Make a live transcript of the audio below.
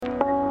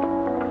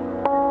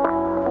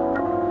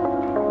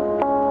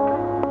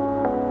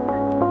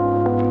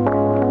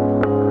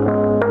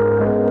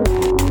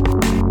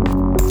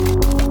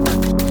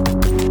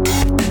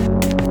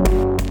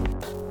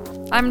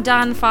I'm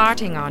done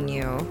farting on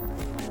you.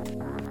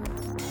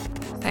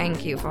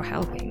 Thank you for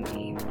helping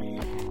me.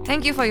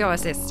 Thank you for your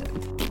assistance.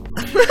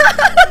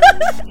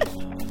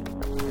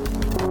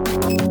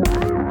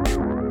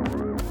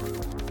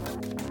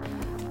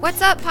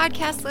 What's up,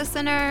 podcast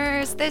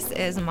listeners? This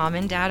is Mom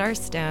and Dad Are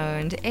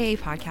Stoned, a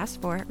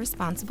podcast for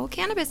responsible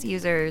cannabis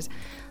users.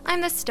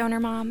 I'm the Stoner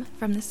Mom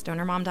from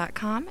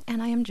thestonermom.com,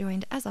 and I am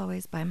joined, as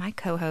always, by my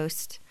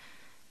co-host,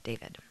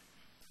 David.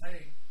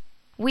 Hey.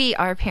 We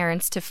are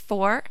parents to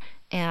 4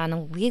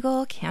 and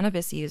legal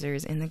cannabis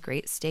users in the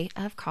great state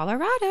of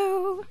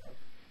Colorado,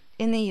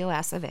 in the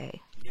U.S. of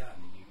A. Yeah,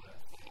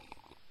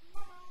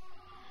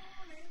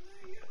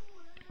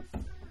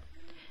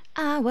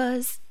 I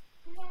was...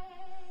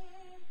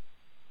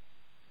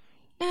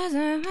 God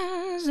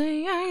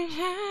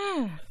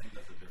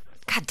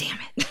damn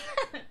it.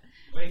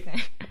 Wait.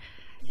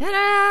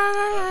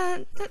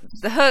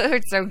 The hood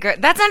hurts so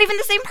good. That's not even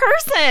the same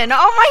person.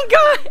 Oh my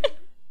god.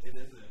 It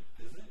isn't,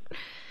 is it?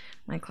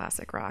 My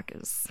classic rock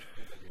is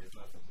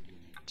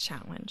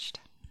challenged.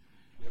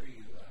 What are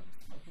you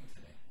smoking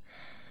today?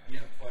 You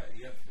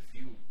have a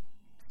few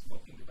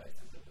smoking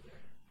devices over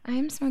there.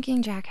 I'm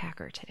smoking Jack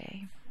Hacker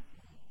today.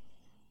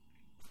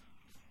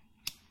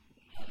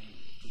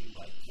 Do you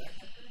like Jack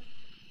Hacker?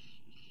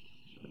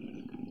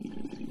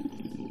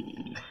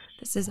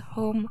 This is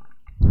homegrown.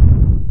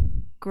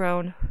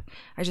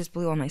 I just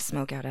blew all my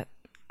smoke out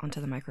onto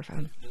the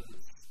microphone. Does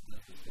it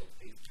still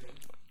taste good?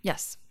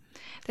 Yes.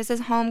 This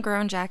is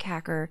homegrown Jack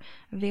Hacker.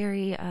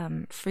 Very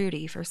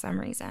fruity for some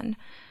reason.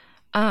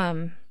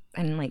 And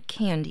like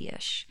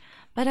candy-ish.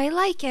 But I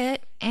like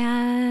it.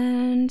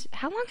 And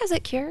how long has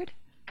it cured?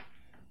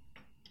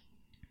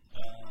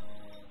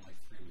 Like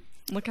 3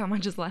 weeks. Look how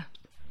much is left.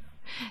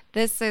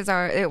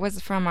 It was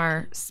from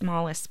our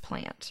smallest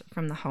plant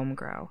from the home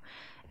grow.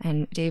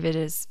 And David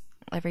is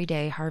every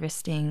day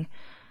harvesting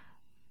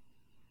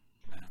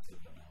Massive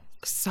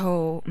amounts.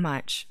 so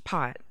much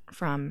pot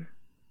from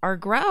our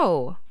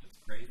grow. It's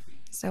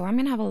crazy. So I'm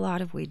going to have a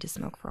lot of weed to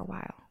smoke for a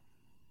while.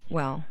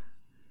 Well,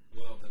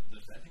 Well, I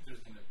think they're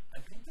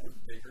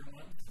bigger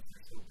ones, since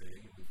they're so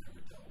big and we've never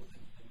dealt with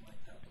anything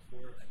like that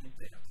before. I think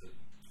they have to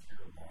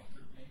cure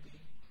longer,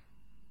 maybe.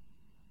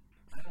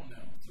 I don't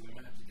know. So we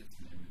might have to get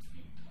some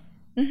in-between time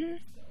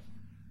stuff.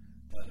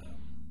 But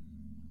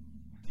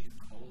these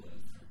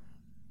colas are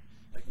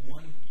like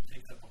one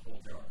takes up a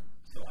whole jar.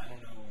 So I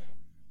don't know.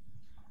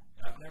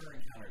 I've never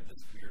encountered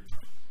this weird.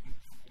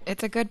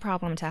 it's a good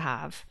problem to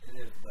have. It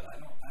is, but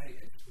I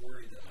just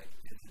worry that like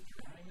is it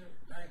drying the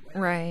right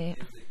way? Right.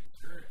 Is it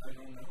cured? I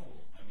don't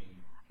know. I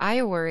mean.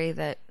 I worry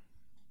that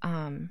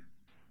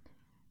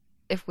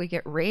if we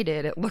get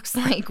raided, it looks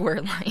like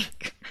we're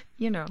like,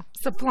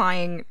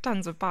 supplying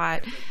tons of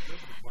pot. This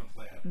is one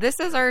plant. This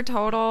is our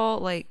total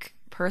like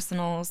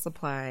personal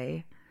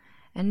supply.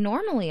 And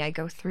normally I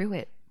go through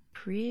it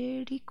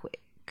pretty quick.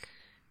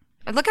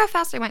 And look how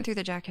fast I went through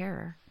the Jack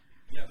Hacker.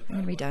 Yeah, but I'm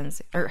gonna be done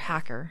soon. Or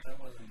Hacker. that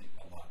wasn't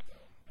a lot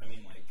though. I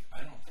mean, like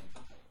I don't think.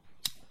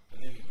 But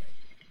anyway,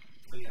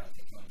 so yeah,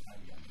 it's one time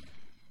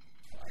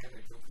I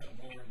gotta go cut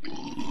more.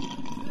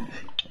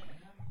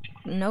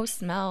 No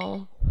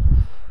smell.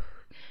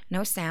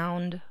 No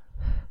sound.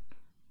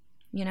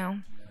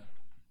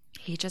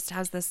 He just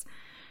has this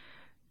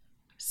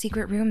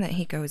secret room that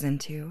he goes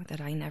into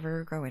that I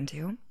never go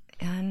into.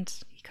 And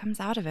he comes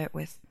out of it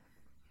with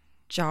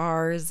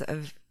jars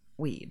of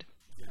weed.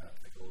 Yeah,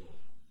 it's like a little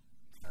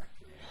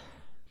factory.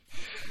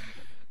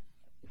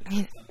 I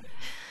mean,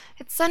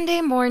 it's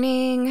Sunday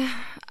morning. It's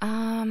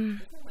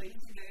a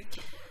lazy day,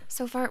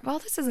 So far, well,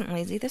 this isn't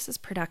lazy. This is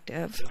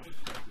productive.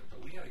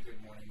 but we had a good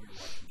morning. We were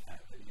watching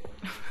cat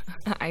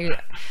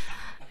videos.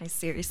 I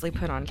seriously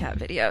put on cat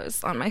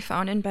videos on my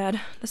phone in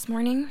bed this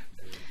morning.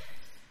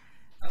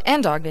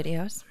 And dog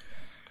videos.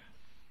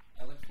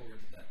 I look forward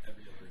to that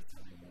every other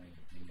Sunday morning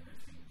of being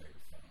entertained by your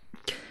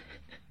phone.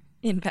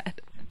 In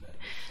bed.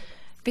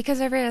 Because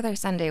every other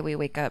Sunday we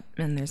wake up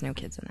and there's no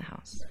kids in the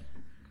house.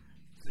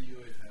 So you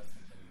always have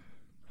something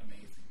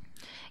amazing.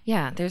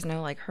 Yeah, there's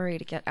no like hurry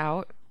to get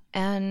out.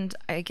 And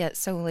I get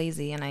so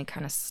lazy and I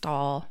kind of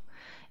stall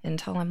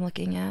until I'm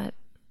looking at.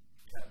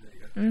 Cat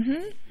videos.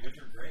 Mm-hmm. Which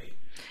are great.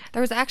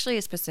 There was actually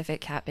a specific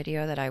cat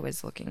video that I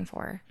was looking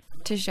for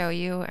to show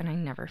you, and I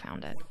never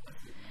found it.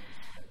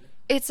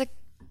 It's a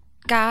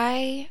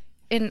guy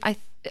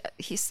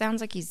he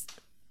sounds like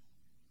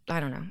I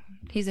don't know.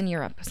 He's in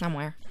Europe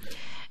somewhere.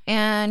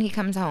 And he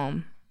comes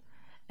home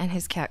and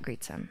his cat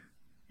greets him.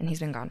 And he's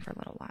been gone for a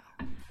little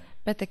while.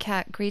 But the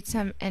cat greets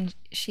him and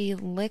she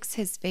licks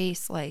his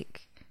face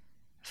like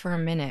for a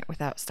minute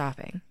without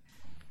stopping.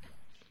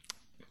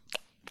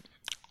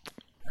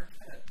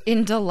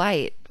 In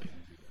delight.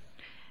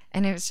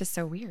 And it was just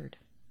so weird.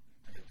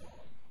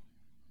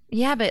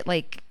 Yeah, but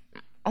like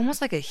almost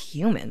like a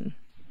human.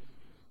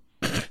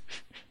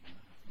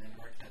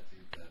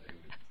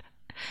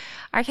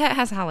 Our cat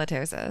has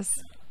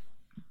halitosis.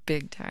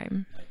 Big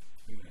time.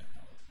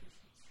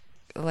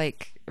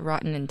 Like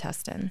rotten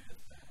intestine.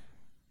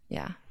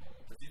 Yeah.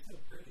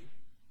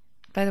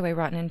 By the way,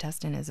 rotten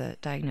intestine is a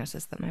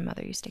diagnosis that my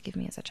mother used to give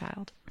me as a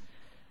child.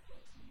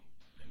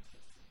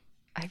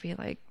 I'd be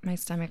like, my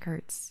stomach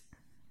hurts.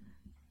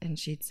 And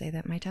she'd say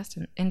that my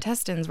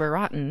intestines were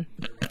rotten.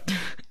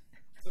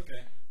 It's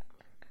okay.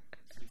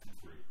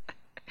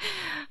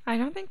 I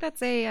don't think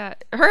that's a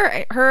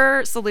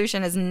her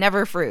solution is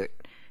never fruit.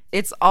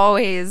 It's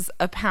always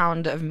a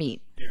pound of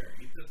meat. Here,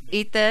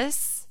 Eat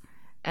this,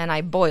 and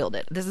I boiled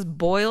it. This is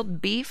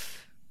boiled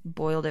beef.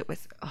 Boiled it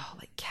with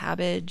like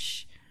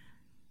cabbage.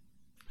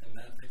 and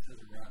that fixes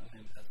a rotten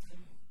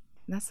intestine.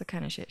 That's the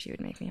kind of shit she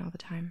would make me all the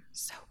time.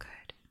 So good.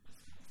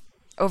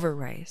 Over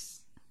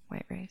rice,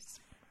 white rice.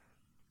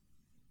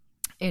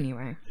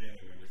 Anyway,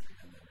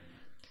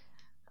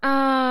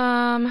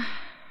 I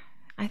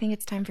think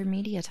it's time for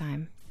media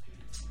time.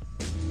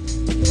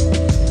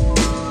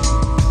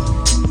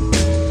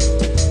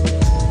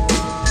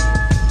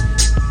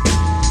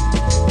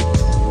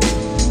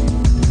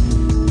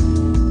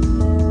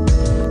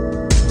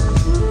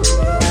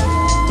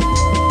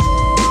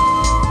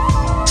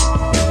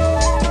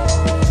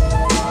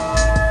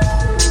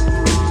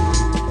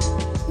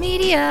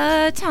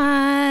 Media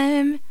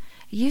time.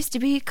 Used to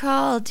be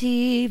called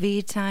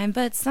TV time,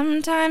 but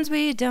sometimes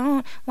we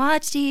don't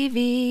watch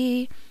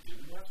TV.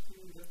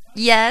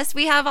 Yes,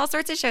 we have all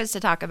sorts of shows to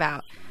talk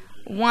about.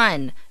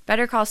 1,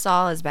 Better Call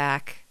Saul is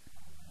back.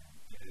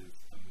 It is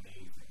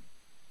amazing.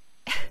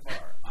 So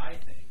far, I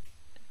think.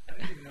 I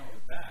didn't even know it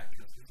was back,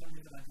 because for some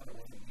reason I thought it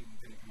wasn't even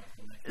going to come out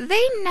till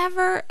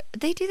next.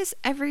 They do this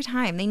every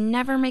time. They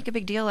never make a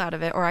big deal out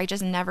of it, or I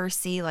just never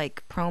see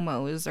like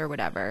promos or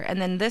whatever.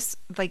 And then this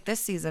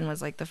season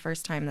was like the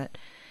first time that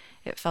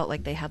it felt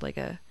like they had like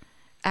a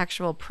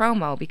actual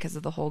promo because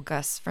of the whole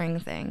Gus Fring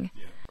thing.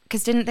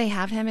 Because didn't they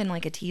have him in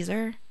like a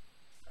teaser?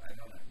 I don't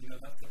know. You know,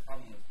 that's the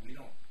problem with we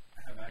don't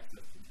have access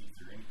to teas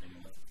or anything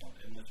unless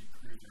you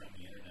cruise around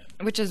the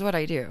internet. Which is what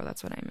I do.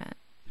 That's what I meant.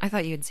 I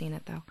thought you had seen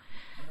it though.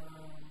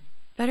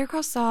 Better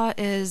Call Saul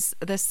is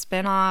the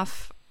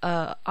spinoff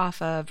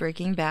off of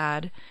Breaking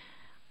Bad,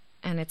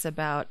 and it's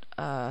about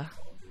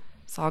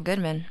Saul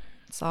Goodman.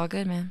 Saul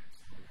Goodman.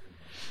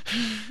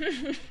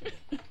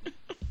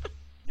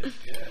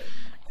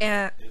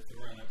 And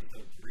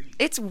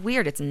it's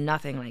weird. It's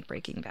nothing like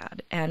Breaking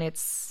Bad, and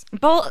it's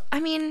but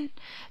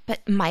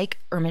Mike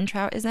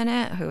Ehrmantraut is in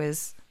it, who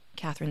is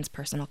Catherine's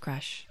personal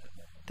crush.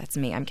 That's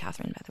me. I'm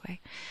Catherine, by the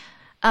way.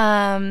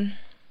 And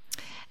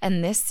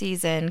this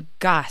season,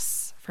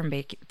 Gus from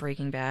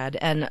Breaking Bad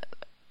and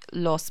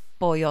Los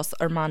Pollos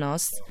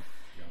Hermanos,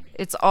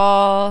 it's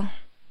all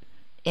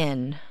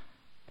in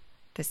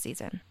this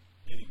season.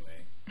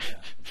 Anyway,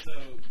 yeah. So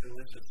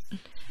delicious.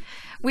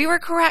 We were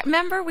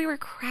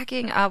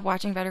cracking up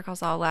watching Better Call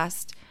Saul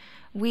last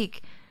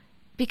week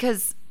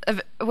because of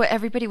what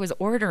everybody was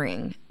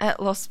ordering at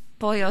Los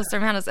Pollos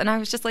Hermanos, and I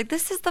was just like,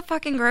 this is the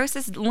fucking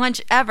grossest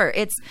lunch ever.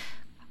 It's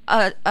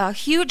a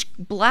huge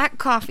black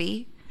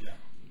coffee,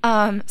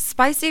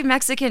 spicy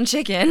Mexican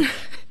chicken,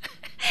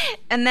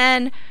 and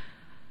then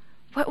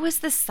what was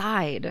the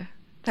side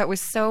that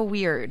was so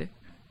weird?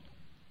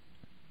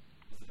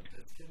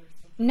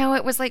 No,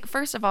 it was like,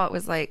 first of all, it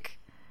was like,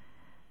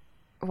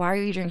 why are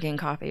you drinking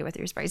coffee with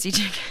your spicy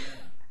chicken?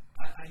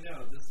 I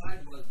know, the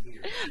side was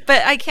weird.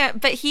 But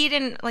he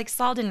didn't, like,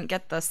 Saul didn't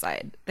get the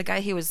side. The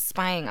guy he was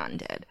spying on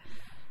did.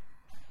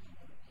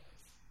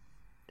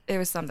 It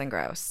was something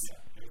gross.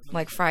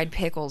 Like fried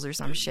pickles or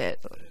some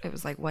shit. It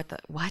was like, what?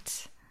 But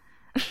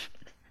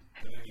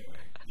anyway,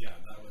 yeah,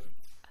 that was...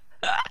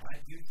 I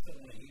do still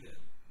want to eat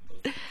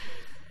it.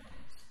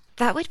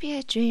 That would be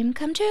a dream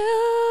come true.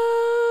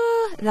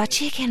 The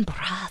Chicken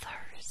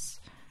Brothers.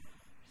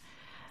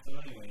 So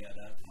anyway, yeah,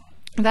 that's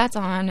on. That's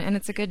on, and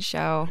it's a good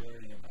show.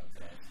 Learning about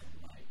Gus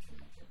and Mike and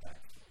their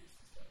backstories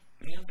and stuff.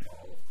 And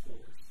Paul, of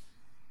course.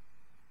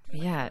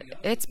 Yeah,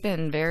 it's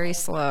been very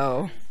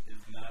slow. Is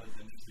not as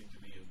interesting to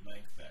me as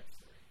Mike's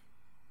backstory.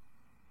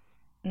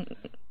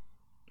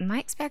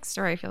 Mike's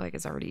backstory, I feel like,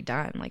 is already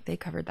done. Like, they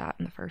covered that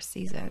in the first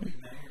season.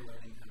 Now you're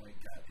learning how he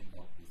got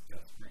involved with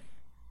Gus Fring,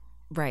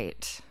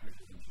 Right. which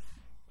is interesting.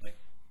 Like,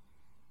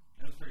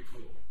 that was pretty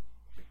cool.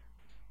 Like,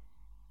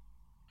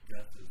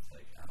 Gus is,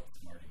 like,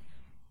 outsmarting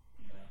him,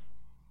 you know?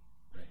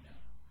 Right now.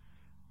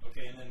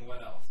 Okay, and then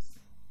what else?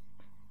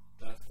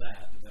 That's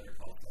that, the Better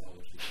Call Saul,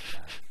 which is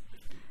back.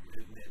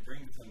 It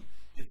brings some...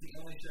 It's the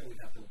only show we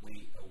have to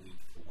wait a week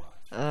to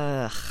watch.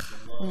 Ugh.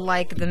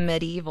 Like the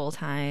medieval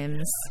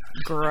times.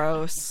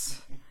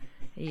 Gross.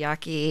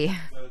 Yucky.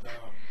 So dumb.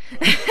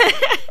 I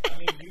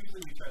mean,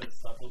 usually we try to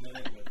supplement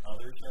it with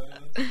other shows.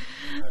 We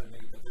try to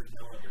make, but there's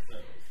no other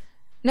shows.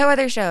 No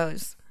other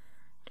shows.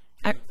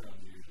 Game of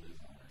Thrones usually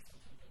is on or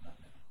something, but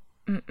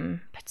not now.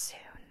 But soon.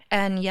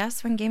 And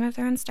yes, when Game of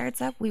Thrones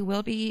starts up, we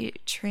will be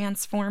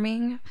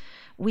transforming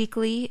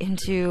weekly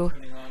into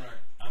Putting on our,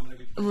 I'm gonna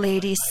be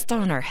Lady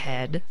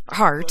Stonerhead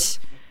Heart.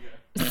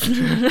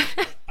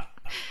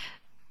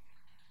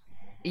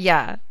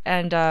 Yeah,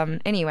 and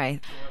anyway,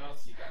 what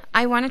else you got?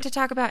 I wanted to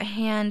talk about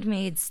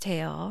Handmaid's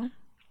Tale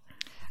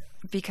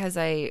because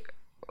I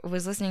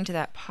was listening to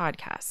that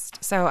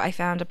podcast. So I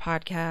found a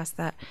podcast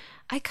that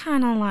I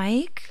kind of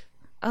like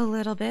a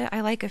little bit.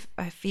 I like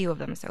a few of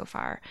them so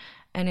far,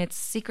 and it's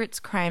Secrets,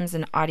 Crimes,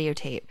 and Audio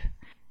Tape.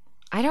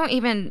 I don't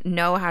even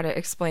know how to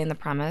explain the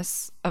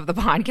premise of the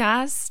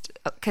podcast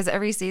because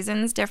every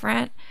season's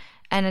different,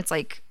 and it's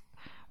like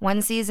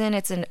one season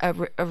it's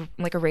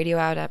like a radio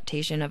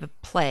adaptation of a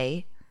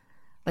play,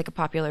 like a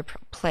popular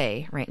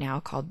play right now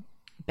called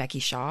Becky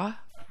Shaw.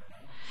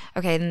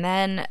 Okay, and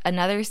then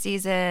another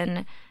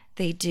season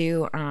they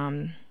do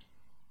a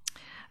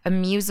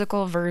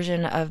musical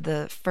version of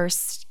the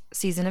first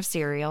season of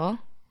Serial.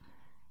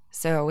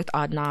 So with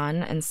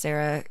Adnan and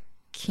Sarah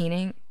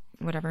Koenig,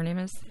 whatever her name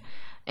is.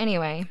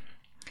 Anyway,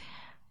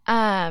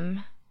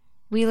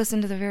 we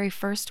listened to the very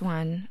first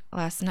one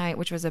last night,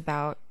 which was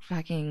about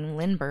fucking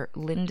Lyndon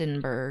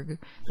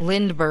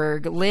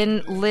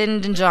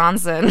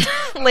Johnson,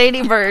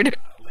 Lady Bird.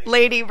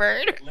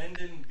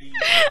 Lyndon B.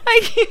 I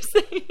keep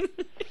saying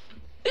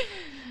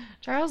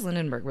Charles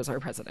Lindbergh was our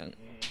president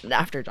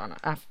after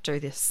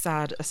the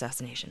sad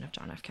assassination of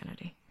John F.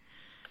 Kennedy.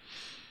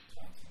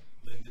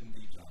 Lyndon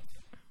B.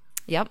 Johnson.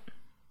 Yep.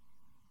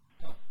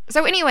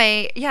 So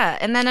anyway, yeah,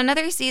 and then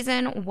another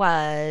season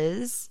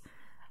was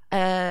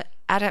a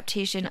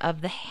adaptation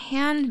of The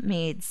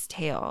Handmaid's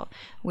Tale,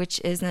 which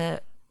is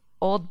an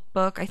old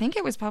book. I think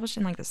it was published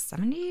in like the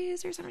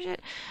 70s or some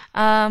shit.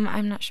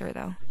 I'm not sure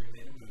though.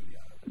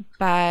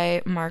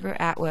 By Margaret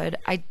Atwood.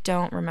 I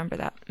don't remember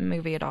that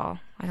movie at all.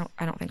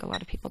 I don't think a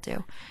lot of people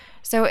do.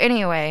 So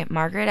anyway,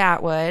 Margaret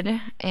Atwood,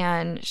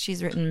 and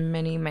she's written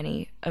many,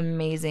 many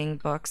amazing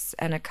books,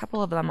 and a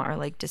couple of them are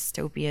like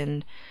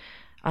dystopian,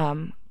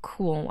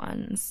 cool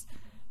ones.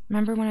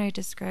 Remember when I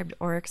described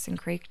Oryx and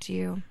Crake to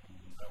you?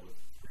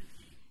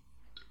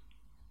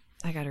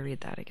 I gotta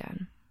read that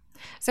again.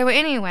 So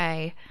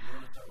anyway,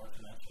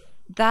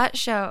 that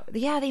show,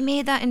 yeah, they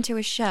made that into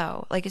a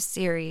show, like a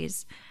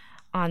series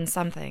on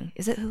something.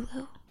 Is it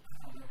Hulu?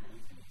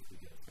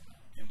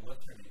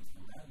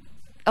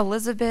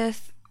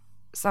 Elizabeth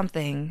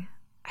something.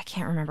 I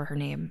can't remember her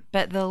name,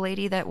 but the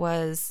lady that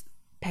was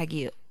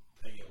Peggy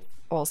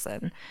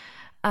Olson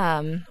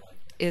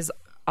is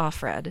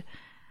Offred,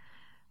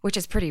 which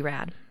is pretty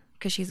rad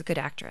because she's a good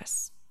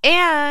actress.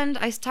 And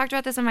I talked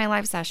about this in my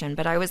live session,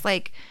 but I was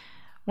like,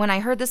 when I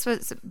heard this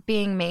was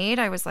being made,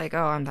 I was like,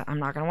 oh, I'm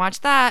not going to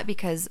watch that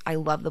because I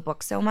love the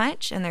book so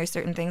much, and there's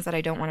certain things that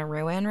I don't want to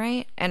ruin,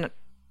 right? And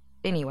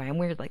anyway, I'm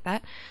weird like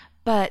that.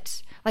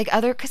 But like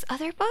other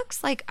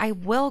books, like I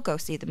will go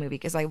see the movie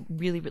because I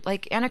really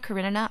like Anna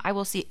Karenina. I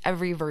will see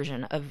every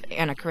version of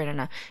Anna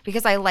Karenina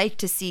because I like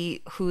to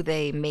see who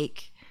they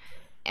make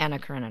Anna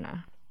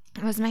Karenina.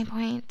 That was my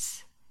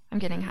point. I'm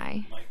getting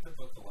high.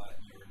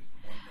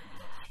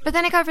 But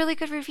then it got really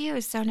good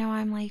reviews, so now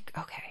I'm like,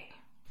 okay,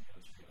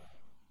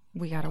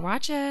 we gotta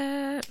watch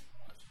it.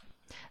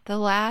 The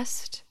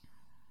last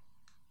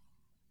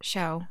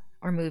show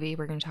or movie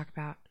we're going to talk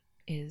about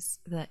is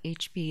the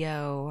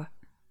HBO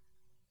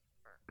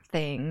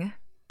thing,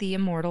 The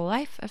Immortal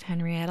Life of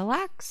Henrietta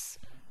Lacks.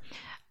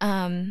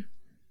 And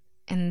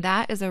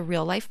that is a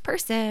real life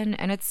person,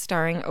 and it's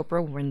starring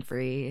Oprah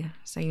Winfrey,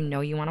 so you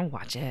know you want to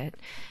watch it.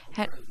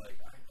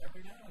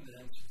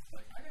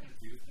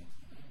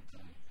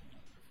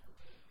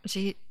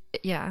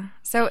 Yeah.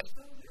 So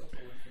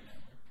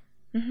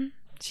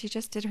she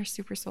just did her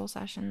Super Soul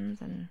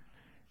sessions, and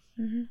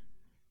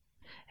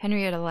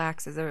Henrietta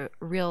Lacks is a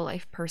real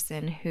life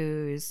person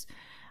whose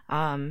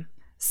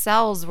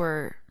cells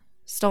were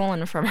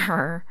stolen from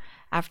her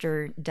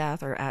after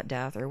death or at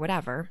death or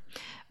whatever,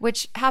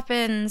 which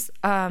happens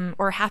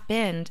or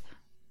happened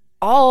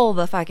all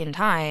the fucking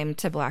time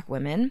to black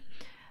women,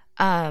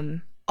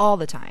 all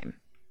the time.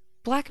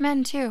 Black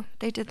men too.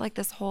 They did like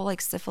this whole like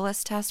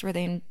syphilis test where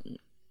they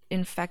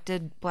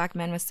infected black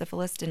men with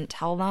syphilis, didn't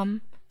tell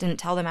them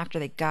after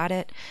they got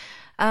it.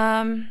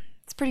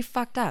 It's pretty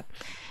fucked up.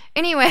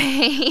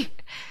 Anyway,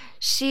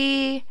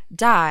 she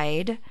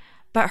died,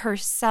 but her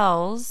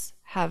cells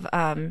have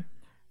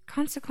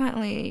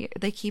consequently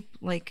they keep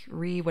like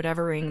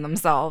re-whatevering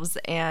themselves,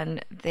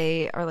 and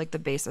they are like the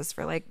basis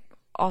for like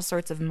all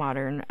sorts of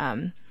modern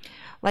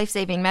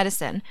life-saving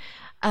medicine.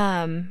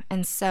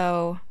 And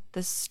so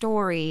the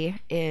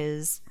story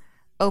is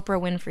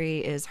Oprah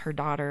Winfrey is her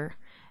daughter,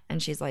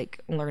 and she's like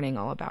learning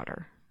all about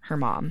her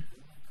mom.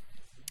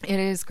 It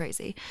is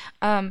crazy.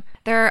 There's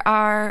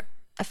a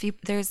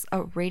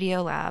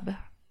Radiolab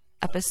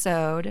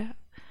episode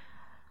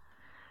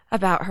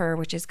about her,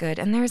 which is good.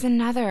 And there's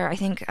another, I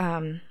think,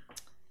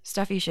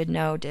 Stuff You Should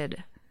Know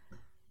did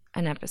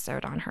an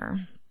episode on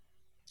her.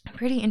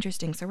 Pretty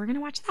interesting. So we're going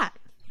to watch that.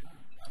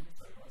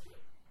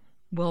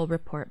 We'll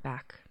report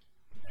back.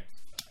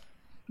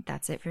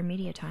 That's it for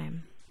media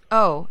time.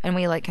 Oh, and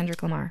we like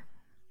Kendrick Lamar.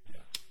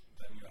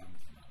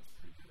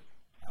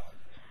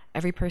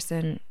 Every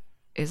person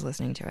is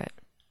listening to it.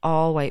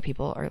 All white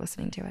people are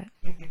listening to it.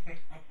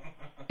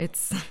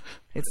 It's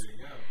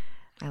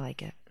I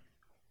like it.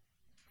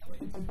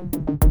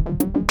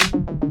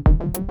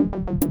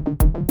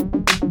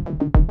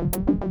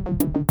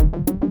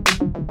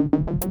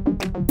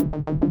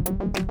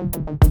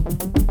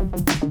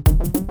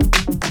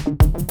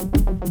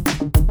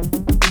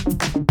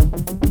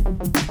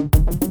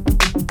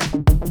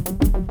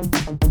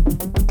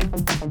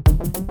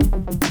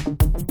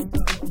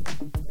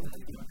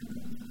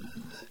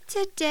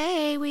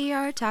 Today we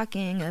are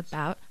talking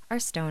about our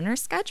stoner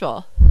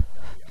schedule.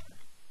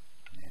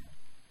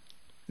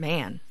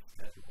 Man.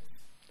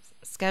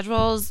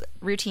 Schedules,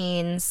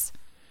 routines,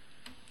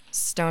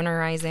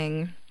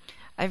 stonerizing.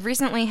 I've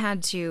recently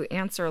had to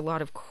answer a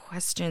lot of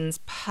questions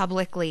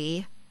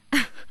publicly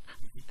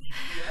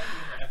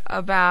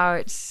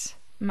about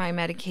my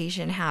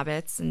medication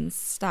habits and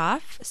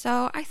stuff.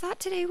 So I thought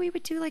today we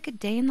would do like a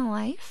day in the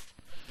life.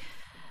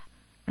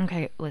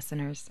 Okay,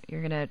 listeners, you're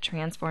going to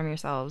transform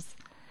yourselves.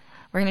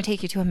 We're going to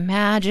take you to a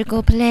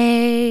magical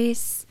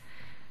place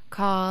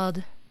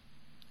called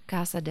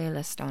Casa de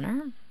la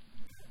Stoner.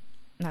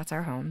 That's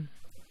our home.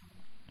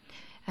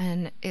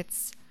 And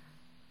it's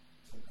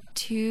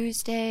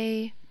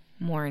Tuesday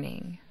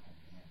morning.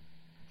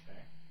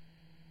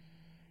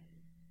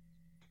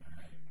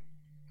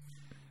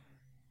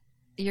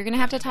 You're going to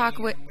have to talk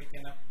with...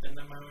 Waking up in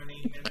the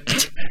morning and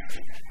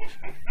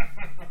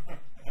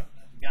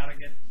gotta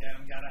get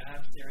down, gotta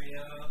have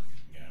cereal,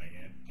 gotta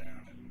get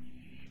down and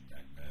eat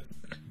breakfast.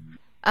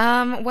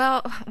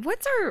 Well,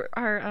 what's our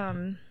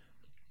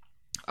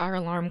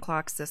alarm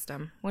clock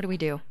system? What do we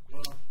do?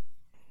 Well,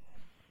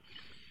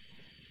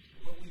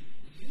 what we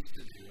used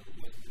to do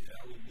was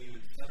we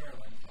would set our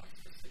alarm clocks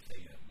for 6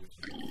 a.m., which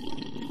is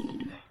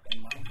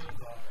and mine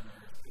goes off and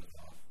hers goes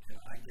off, and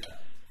I get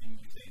up and you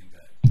stay in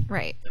bed.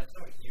 Right. That's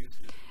how it used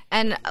to be.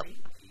 And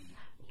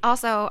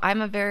also,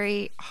 I'm a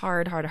very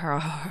hard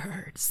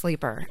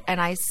sleeper, and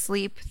I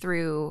sleep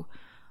through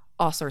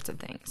all sorts of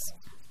things. At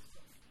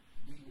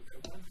one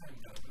time,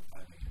 got up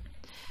at 5 a.m.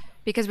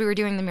 Because we were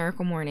doing the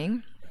Miracle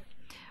Morning.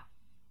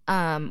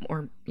 But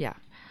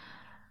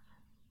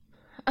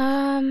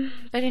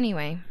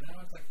anyway.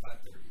 Now it's like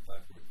 5:30, 5:45.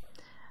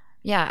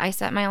 Yeah, I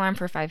set my alarm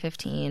for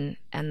 5:15,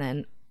 and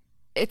then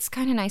it's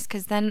kind of nice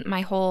because then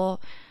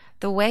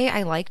the way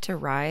I like to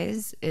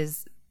rise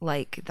is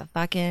like the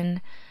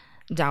fucking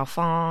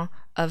Dauphin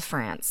of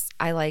France.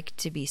 I like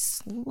to be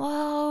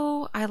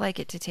slow. I like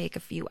it to take a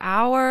few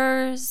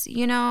hours,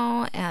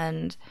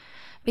 and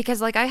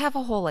because like I have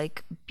a whole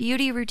like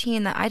beauty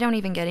routine that I don't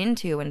even get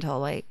into until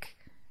like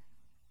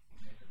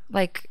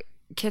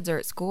kids are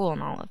at school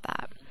and all of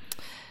that.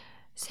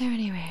 So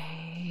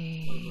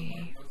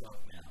anyway,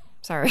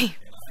 sorry,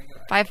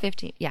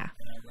 5:15. Yeah.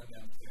 And I run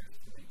downstairs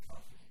to make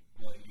coffee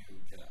while you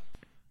get up.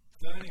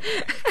 So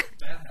anyway,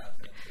 that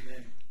happens.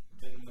 And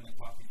then when the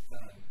coffee's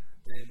done,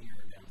 then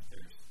you're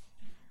downstairs.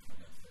 You come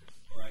downstairs.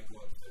 Or I go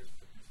upstairs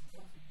to make some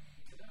coffee,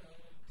 get up,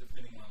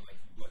 depending on like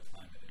what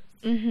time it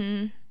is.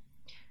 Mm-hmm.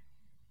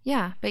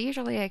 Yeah, but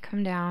usually I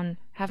come down,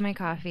 have my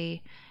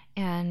coffee,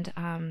 and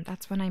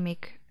that's when I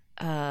make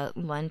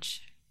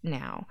lunch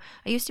now.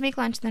 I used to make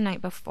lunch the night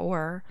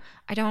before.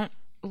 I don't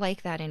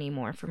like that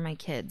anymore for my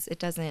kids. It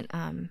doesn't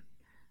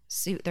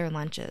suit their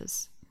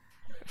lunches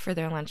for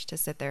their lunch to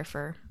sit there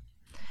for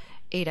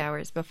 8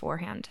 hours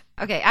beforehand.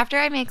 Okay, after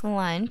I make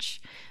lunch,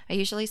 I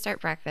usually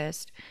start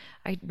breakfast.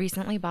 I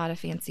recently bought a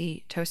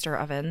fancy toaster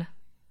oven.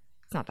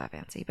 It's not that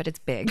fancy, but it's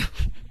big.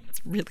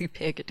 It's really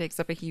big. It takes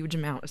up a huge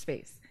amount of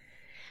space,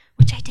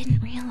 which I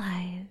didn't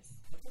realize.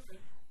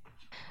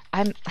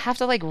 I have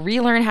to like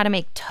relearn how to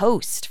make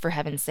toast, for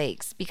heaven's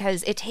sakes,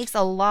 because it takes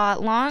a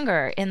lot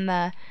longer in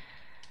the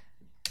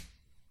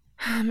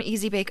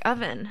Easy Bake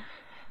Oven.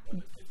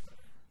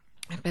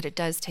 But it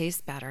does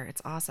taste better.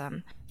 It's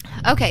awesome.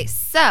 Okay,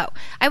 so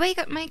I wake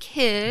up my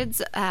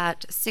kids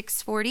at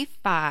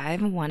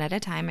 6:45, one at a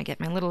time. I get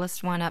my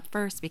littlest one up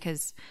first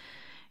because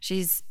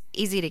she's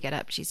easy to get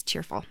up. She's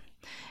cheerful.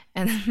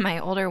 And then my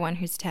older one,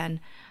 who's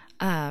 10,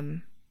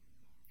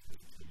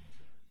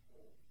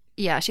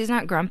 yeah, she's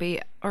not grumpy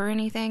or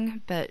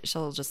anything, but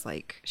she'll just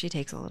she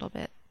takes a little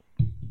bit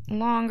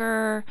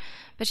longer,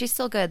 but she's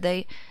still good.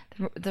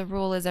 The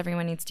rule is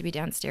everyone needs to be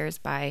downstairs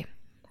by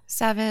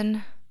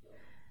 7,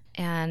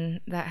 and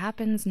that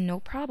happens no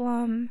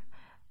problem,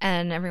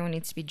 and everyone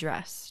needs to be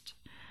dressed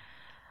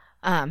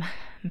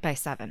by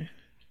 7.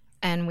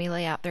 And we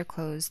lay out their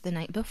clothes the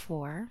night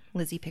before.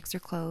 Lizzie picks her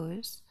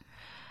clothes.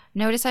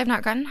 Notice I've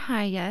not gotten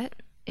high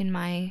yet in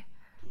my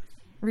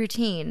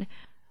routine.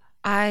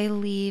 I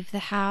leave the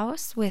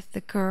house with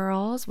the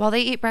girls. While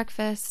they eat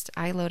breakfast,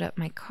 I load up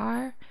my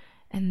car,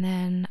 and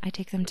then I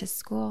take them to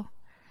school.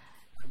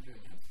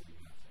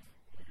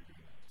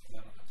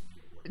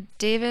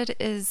 David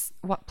is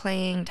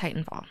playing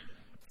Titanfall.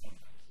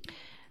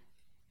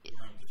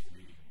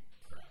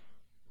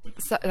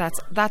 So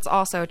that's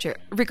also true.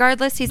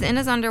 Regardless, he's in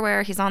his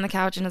underwear. He's on the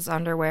couch in his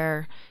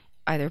underwear,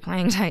 either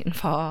playing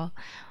Titanfall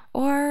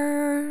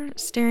or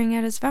staring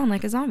at his phone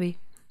like a zombie.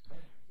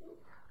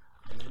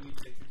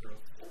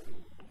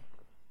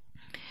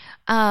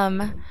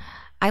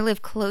 I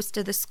live close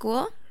to the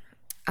school.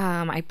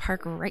 I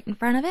park right in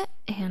front of it,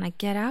 and I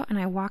get out and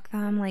I walk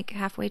them like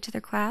halfway to their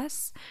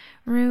class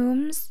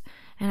rooms,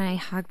 and I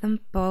hug them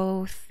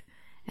both,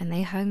 and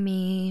they hug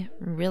me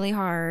really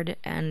hard,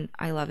 and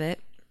I love it.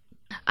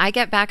 I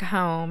get back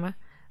home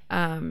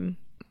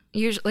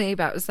usually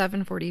about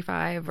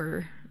 7:45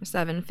 or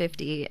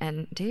 7:50,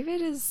 and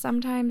David is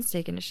sometimes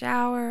taking a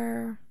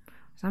shower.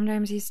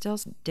 Sometimes he's still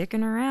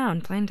dicking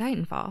around playing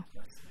Titanfall.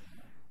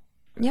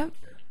 Yep.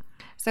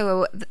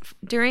 So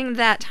during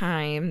that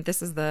time,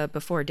 this is the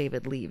before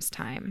David leaves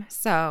time.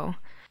 So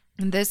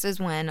this is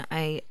when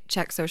I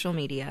check social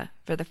media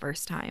for the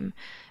first time.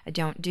 I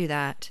don't do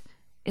that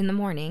in the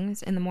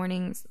mornings. In the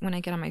mornings when I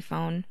get on my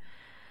phone,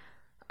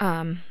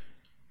 I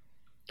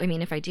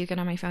mean, if I do get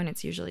on my phone,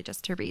 it's usually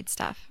just to read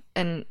stuff.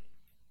 And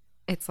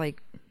it's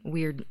like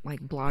weird,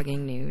 like blogging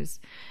news.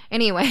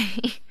 Anyway,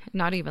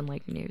 not even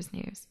like news.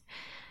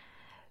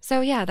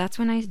 So yeah, that's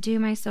when I do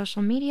my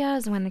social media,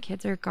 is when the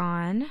kids are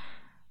gone.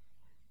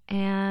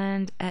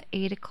 And at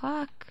 8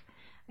 o'clock,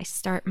 I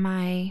start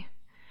my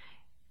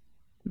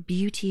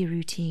beauty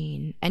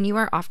routine. And you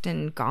are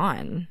often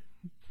gone.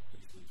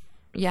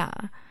 Yeah.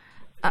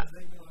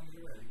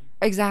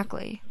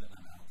 Exactly.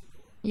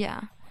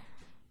 Yeah.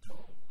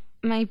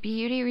 My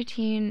beauty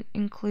routine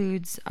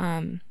includes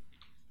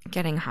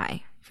getting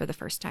high for the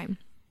first time.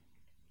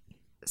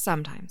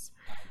 Sometimes.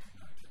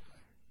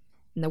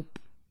 Nope.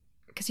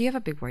 Because you have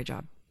a big boy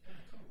job.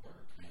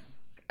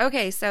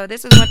 Okay, so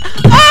this is what...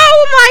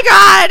 Oh my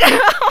god!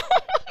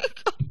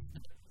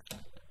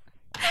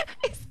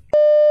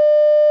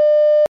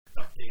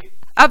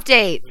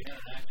 Update.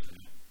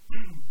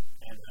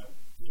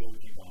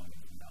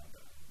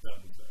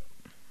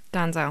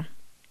 Donzo.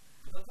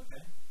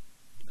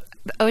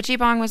 The OG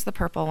bong was the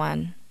purple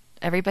one.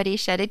 Everybody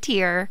shed a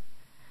tear.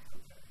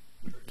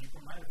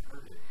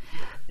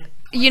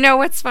 You know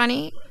what's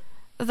funny?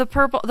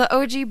 The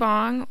OG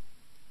bong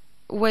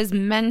was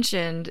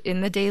mentioned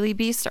in the Daily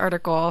Beast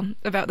article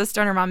about the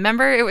stoner mom.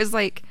 Remember, it was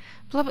like,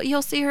 blah, blah,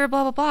 you'll see her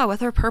blah blah blah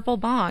with her purple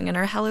bong and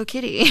her Hello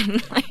Kitty.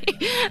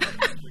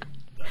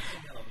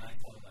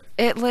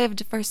 It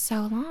lived for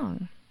so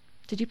long.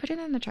 Did you put it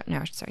in the truck?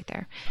 No, it's right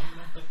there.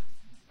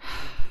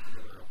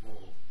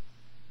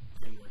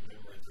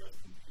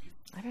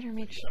 I better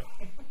make sure.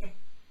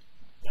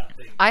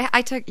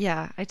 I took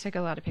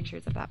a lot of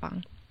pictures of that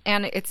bong,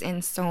 and it's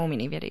in so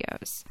many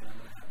videos.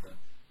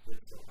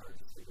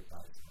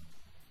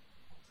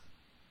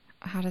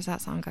 How does that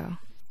song go?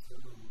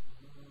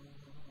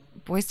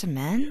 Boys to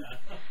Men?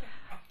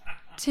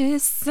 To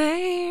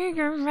say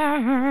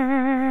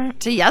goodbye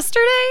to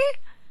yesterday?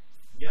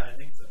 Yeah, I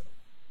think so.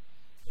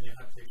 And you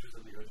have pictures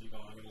of the OG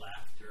bong and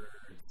laughter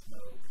and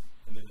smoke.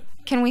 And then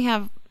Can we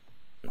have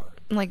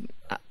like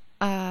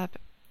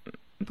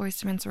Boys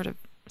to Men sort of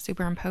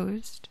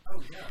superimposed?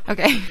 oh yeah.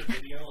 Okay. The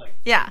video, like,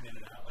 Yeah. in and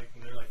out, like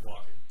when they're like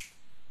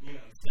walking,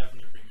 snapping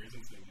their fingers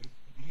and singing.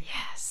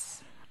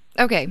 Yes.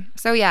 Okay,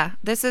 so yeah,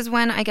 this is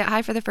when I get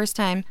high for the first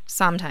time.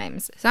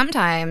 Sometimes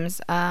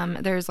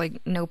there's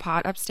like no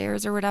pot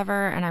upstairs or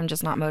whatever, and I'm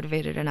just not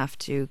motivated enough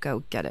to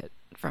go get it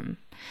from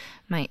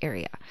my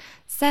area.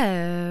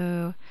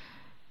 So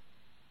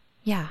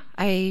yeah,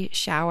 I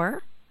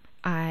shower,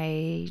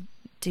 I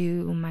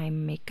do my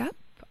makeup,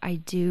 I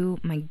do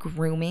my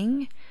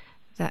grooming.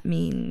 That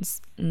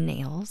means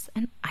nails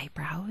and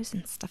eyebrows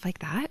and stuff like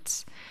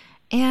that.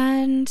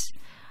 And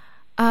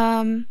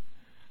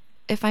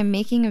if I'm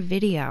making a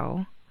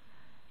video,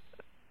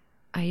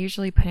 I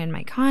usually put in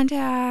my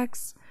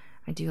contacts.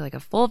 I do like a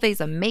full face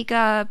of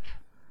makeup,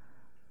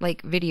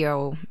 like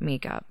video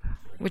makeup,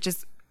 which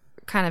is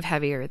kind of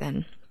heavier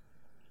than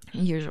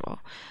usual,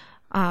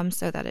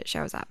 so that it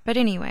shows up. But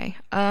anyway,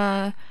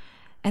 and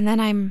then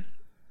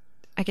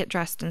I get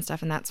dressed and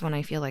stuff, and that's when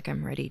I feel like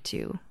I'm ready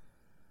to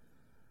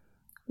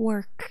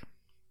work.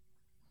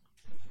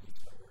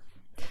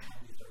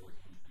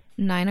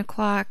 9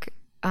 o'clock,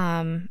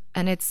 and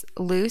it's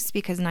loose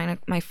because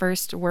my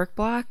first work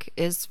block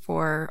is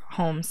for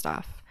home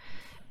stuff,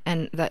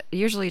 and that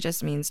usually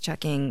just means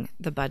checking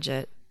the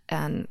budget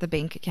and the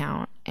bank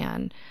account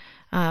and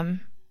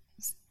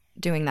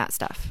doing that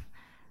stuff.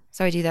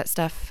 So I do that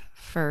stuff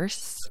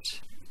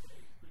first.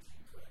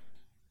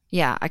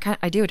 Yeah,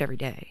 I do it every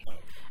day.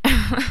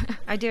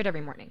 I do it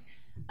every morning.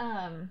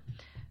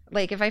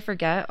 Like if I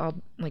forget,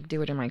 I'll like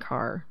do it in my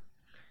car.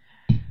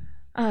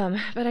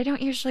 But I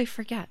don't usually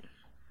forget.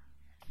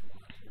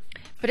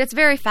 But it's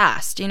very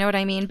fast, you know what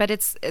I mean? But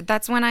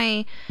that's when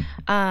I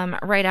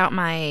write out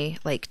my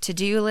like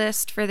to-do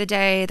list for the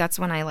day. That's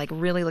when I like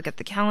really look at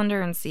the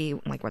calendar and see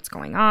like what's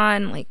going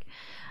on, like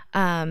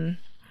and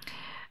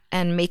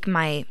make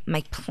my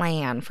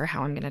plan for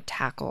how I'm going to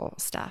tackle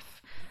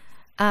stuff.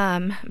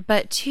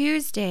 But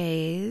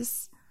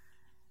Tuesdays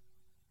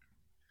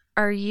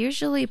are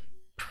usually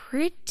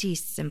pretty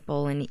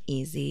simple and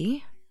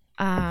easy.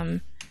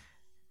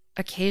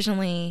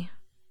 Occasionally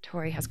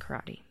Tori has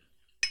karate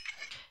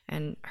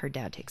and her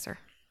dad takes her.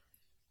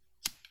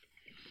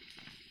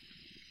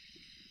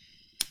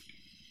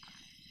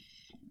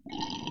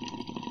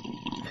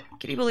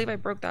 Can you believe I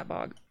broke that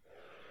bog?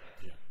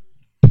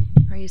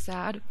 Are you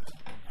sad?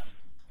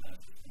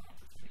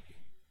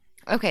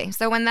 Okay,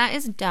 so when that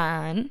is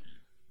done,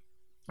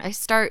 I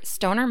start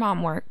stoner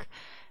mom work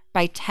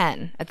by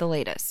 10 at the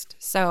latest.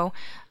 So,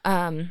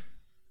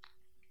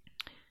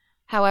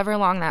 however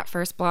long that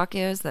first block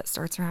is, that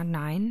starts around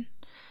 9,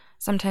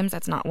 sometimes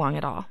that's not long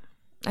at all.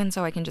 And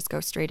so I can just go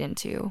straight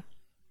into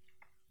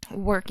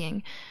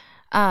working,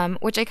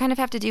 which I kind of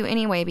have to do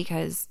anyway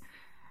because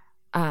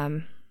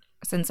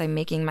since I'm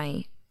making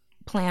my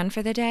plan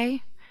for the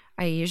day,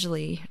 I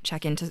usually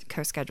check into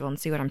CoSchedule and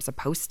see what I'm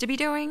supposed to be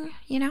doing,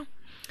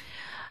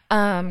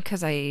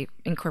 because I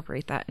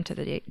incorporate that into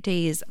the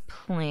day's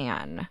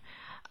plan.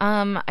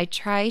 I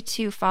try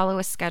to follow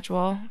a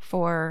schedule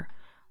for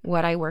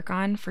what I work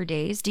on for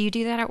days. Do you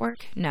do that at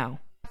work? No.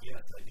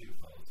 Yes, I do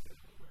follow schedule.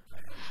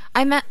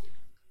 I meant,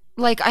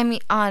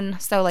 on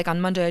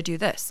Monday I do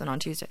this, and on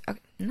Tuesday, okay,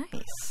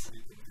 nice.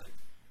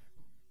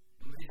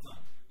 My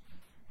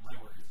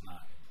work is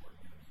not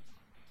important.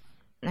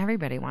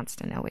 Everybody wants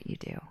to know what you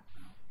do.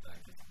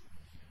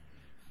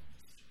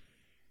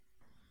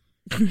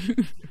 But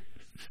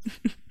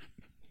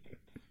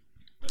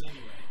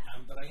anyway,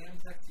 but I am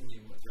texting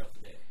you throughout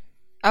the day.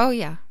 Oh,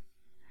 yeah.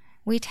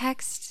 We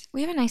text.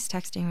 We have a nice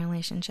texting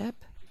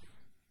relationship.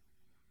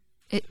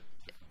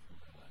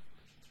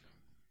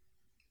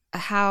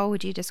 How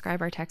would you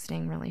describe our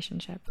texting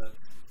relationship? That's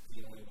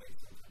the only way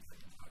sometimes I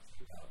can talk to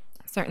you about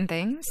Certain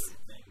things?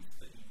 things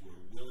that you were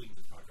willing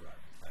to talk about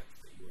in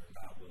text that you are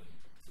not willing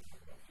to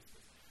talk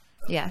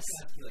about. Yes.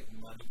 I ask you like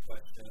money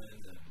questions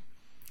and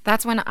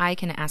That's when I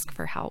can ask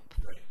for help.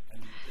 right.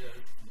 And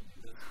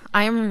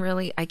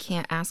I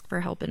can't ask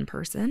for help in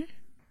person.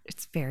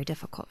 It's very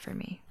difficult for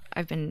me.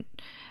 I've been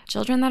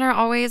children that are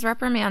always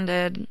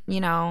reprimanded,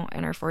 and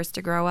are forced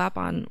to grow up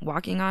on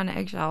walking on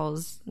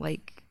eggshells.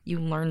 Like, you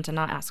learn to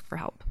not ask for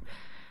help.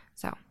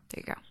 So,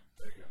 there you go.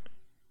 there you go.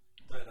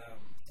 But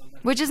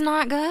sometimes Which is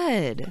not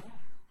good.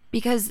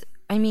 Because,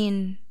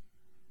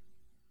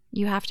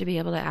 you have to be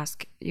able to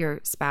ask your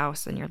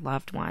spouse and your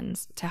loved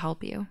ones to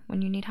help you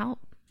when you need help.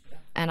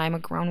 And I'm a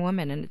grown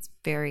woman, and it's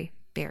very,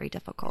 very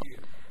difficult.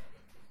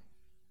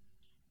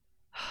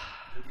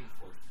 you're being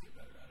forced to get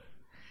better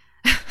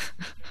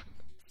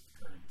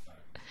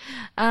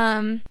at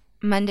it.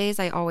 Mondays,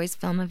 I always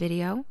film a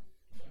video.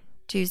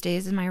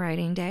 Tuesdays is my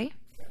writing day.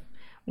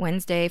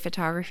 Wednesday,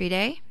 photography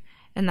day.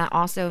 And that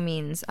also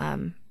means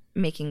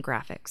making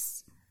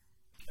graphics.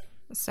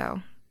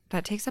 So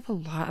that takes up a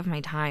lot of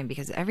my time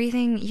because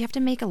you have to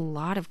make a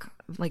lot of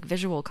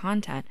visual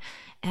content.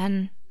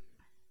 And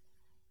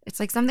it's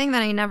like something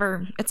that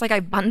it's like I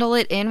bundle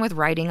it in with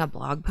writing a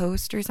blog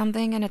post or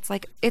something. And it's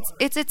like, it's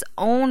its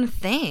own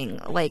thing,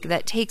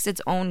 that takes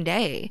its own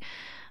day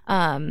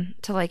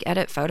to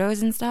edit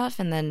photos and stuff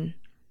and then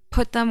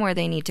put them where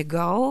they need to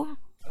go.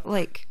 When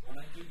I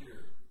do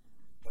your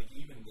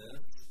even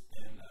this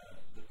and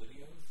the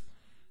videos,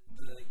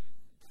 the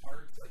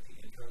parts the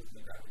intros and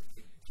the graphics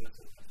take just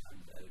as much time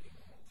as editing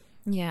the whole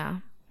thing. Yeah.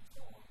 And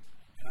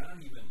I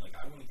don't even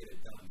I want to get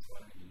it done, so I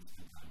don't even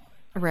spend time on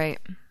it. Right.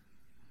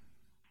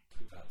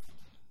 Too bad.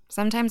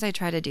 Sometimes I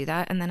try to do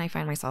that, and then I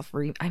find myself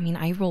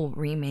I will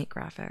remake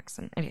graphics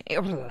and But yeah,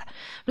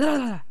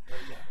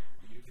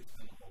 you could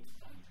spend a whole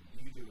time.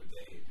 You could do a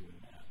day doing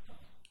that.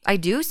 I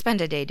do spend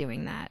a day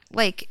doing that.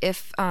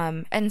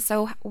 And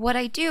so what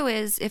I do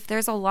is if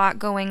there's a lot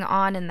going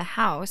on in the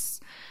house,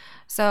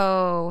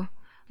 so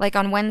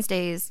on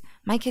Wednesdays,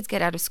 my kids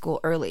get out of school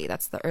early.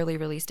 That's the early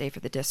release day for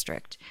the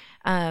district.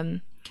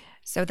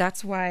 So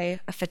that's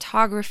why a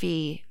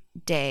photography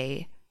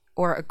day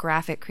or a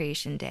graphic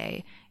creation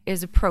day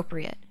is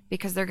appropriate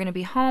because they're going to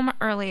be home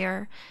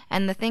earlier.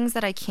 And the things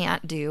that I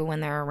can't do when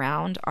they're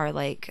around are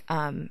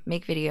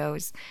make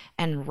videos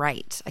and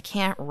write. I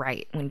can't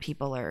write when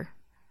people are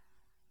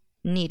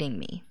needing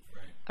me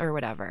or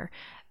whatever.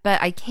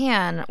 But I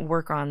can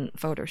work on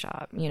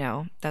Photoshop,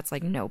 that's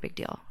no big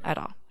deal at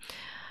all.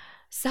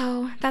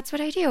 So that's what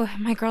I do.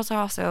 My girls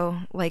are also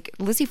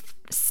Lizzie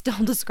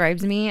still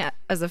describes me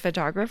as a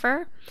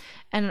photographer,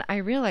 and I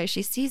realize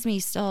she sees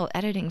me still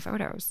editing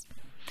photos.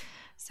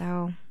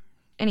 So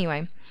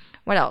anyway,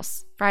 what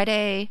else?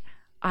 Friday,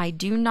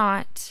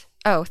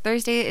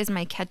 Thursday is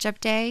my catch-up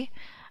day.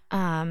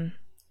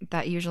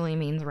 That usually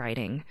means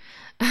writing.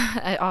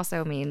 It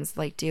also means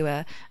do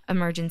a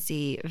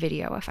emergency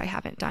video if I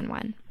haven't done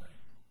one.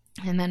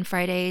 And then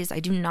Fridays, I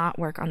do not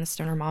work on the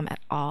Stoner Mom at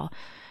all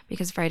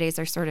because Fridays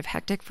are sort of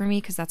hectic for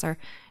me because that's our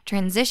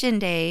transition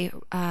day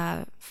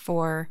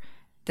for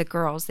the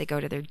girls. They go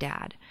to their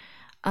dad.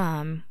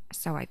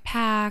 So I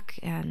pack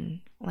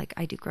and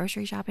I do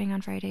grocery shopping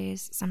on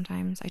Fridays.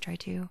 Sometimes I try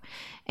to.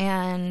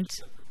 And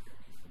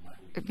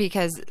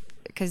because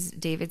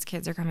David's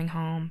kids are coming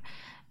home.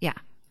 Yeah.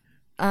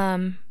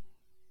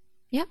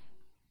 Yep.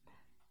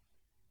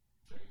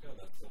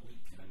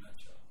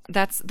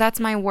 That's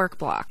my work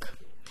block.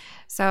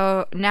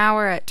 So now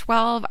we're at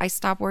 12. I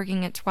stop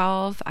working at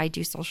 12. I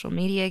do social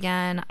media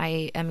again.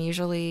 I am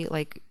usually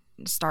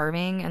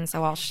starving, and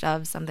so I'll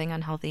shove something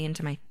unhealthy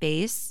into my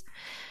face.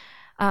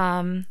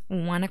 1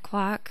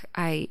 o'clock,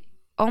 I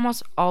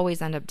almost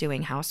always end up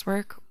doing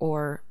housework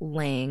or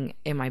laying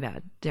in my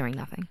bed doing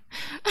nothing.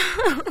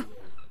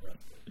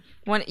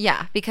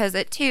 Because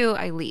at 2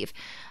 I leave.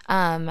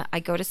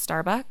 I go to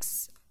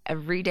Starbucks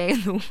every day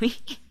of the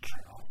week.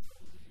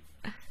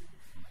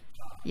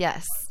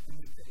 Yes,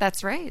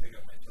 that's right.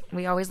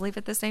 We always leave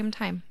at the same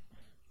time.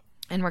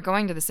 And we're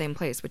going to the same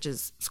place, which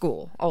is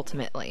school,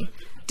 ultimately.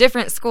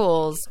 Different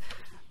schools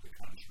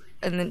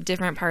in the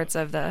different parts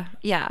of the,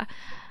 yeah.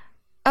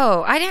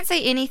 Oh, I didn't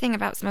say anything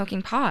about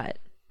smoking pot.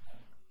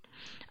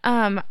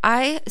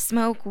 I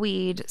smoke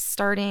weed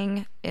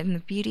starting in the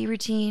beauty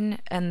routine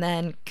and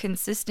then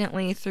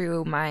consistently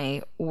through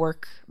my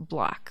work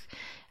block.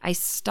 I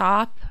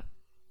stop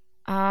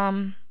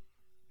um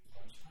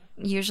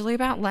usually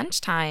about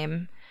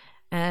lunchtime.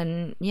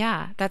 And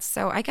yeah, that's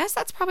so I guess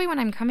that's probably when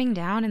I'm coming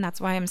down and that's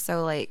why I'm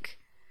so like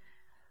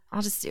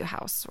I'll just do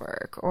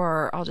housework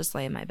or I'll just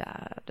lay in my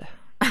bed.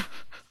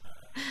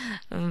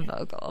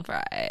 Vocal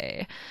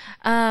fry.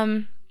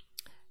 Um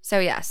so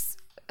yes,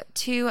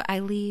 2 I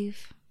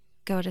leave,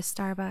 go to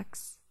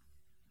Starbucks,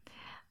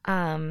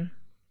 um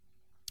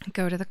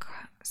go to the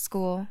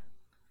school.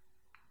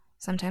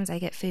 Sometimes I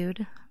get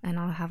food and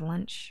I'll have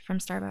lunch from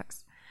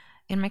Starbucks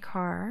in my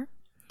car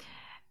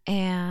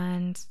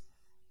and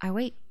I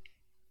wait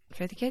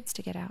for the kids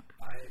to get out.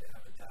 I have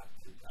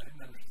adapted. I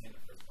didn't understand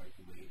the first part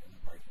you wait in the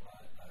parking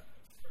lot.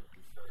 For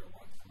a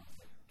long time, I was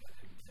like, I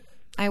didn't get it.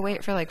 I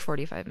wait for like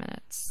 45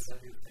 minutes. I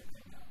do the same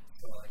thing now.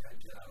 So, like, I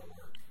get out of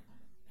work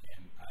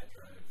and I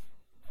drive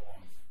a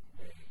long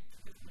way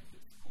to get to my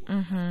kids' school.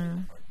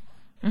 Mm-hmm.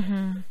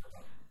 Mm-hmm. For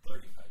about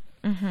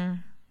 35 minutes. Mm-hmm.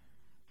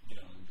 You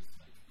know, I'm just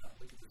like, oh,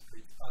 look at this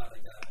great spot I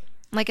got.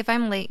 Like if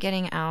I'm late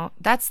getting out,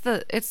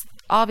 it's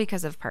all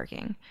because of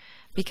parking.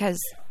 Because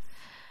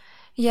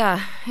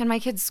yeah, and my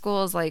kids'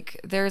 school is like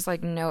there's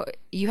like no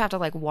you have to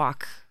like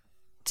walk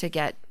to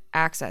get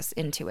access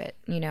into it.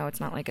 You know, it's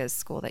not like a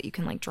school that you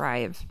can like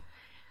drive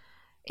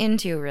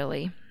into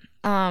really.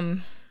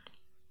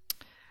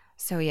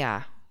 So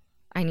yeah,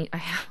 I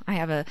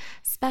have a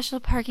special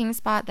parking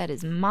spot that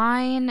is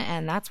mine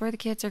and that's where the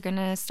kids are going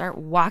to start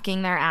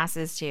walking their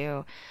asses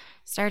to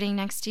starting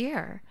next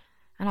year.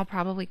 And I'll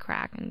probably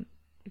crack and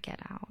get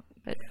out.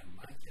 But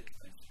My kids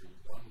next year,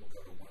 one will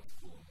go to one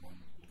school and one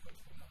will go to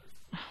another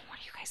school. what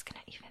are you guys going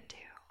to even do?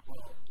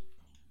 Well,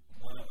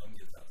 one of them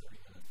gets out 30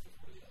 minutes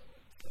before the other one.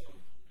 So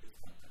it's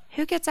not that.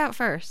 Who gets out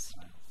first?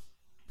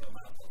 But my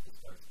house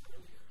starts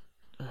earlier.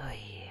 Oh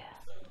yeah.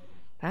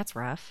 That's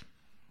rough.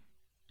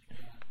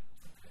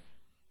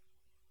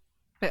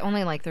 But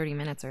only like 30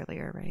 minutes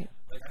earlier, right?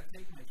 Like, I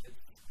take my kids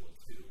to school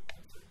too on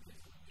certain days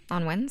of the week.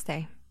 On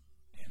Wednesday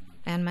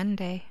and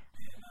Monday.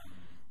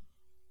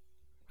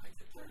 I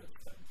get there at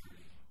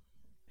 7:30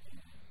 and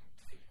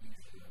take me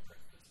to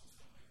breakfast.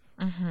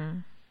 Mm-hmm.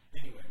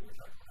 Anyway, we're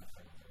talking about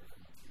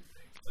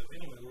Tuesday. So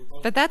anyway, we're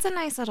both. But that's a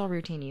nice little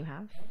routine you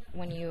have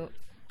when you,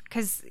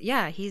 because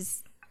yeah,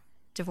 he's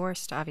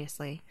divorced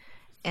obviously,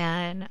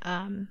 and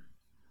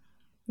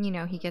you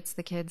know he gets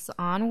the kids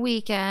on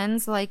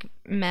weekends like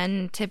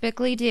men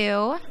typically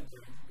do.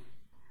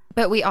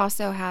 But we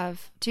also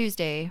have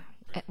Tuesday,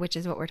 which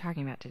is what we're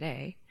talking about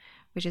today,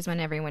 which is when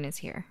everyone is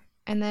here,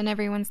 and then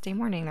every Wednesday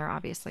morning they're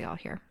obviously all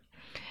here.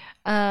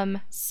 So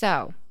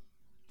So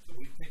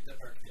we picked up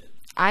our kids.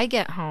 I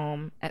get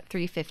home at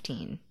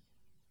 3:15.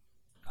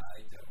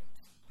 I don't.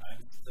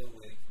 I'm still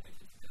waiting for my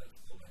kids to get out of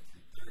school by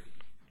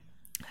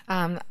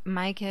 3:30.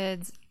 My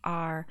kids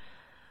are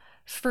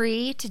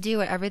free to do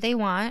whatever they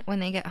want when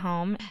they get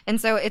home. And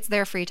so it's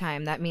their free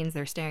time. That means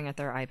they're staring at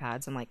their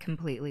iPads and like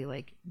completely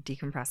like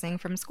decompressing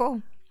from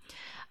school.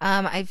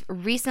 I've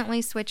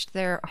recently switched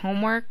their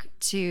homework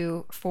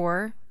to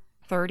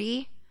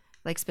 4:30,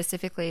 like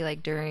specifically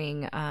like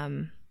during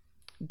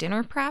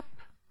dinner prep.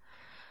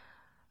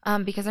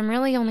 Because I'm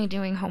really only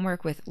doing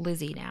homework with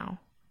Lizzie now.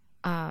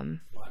 Well, I'm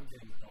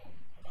getting home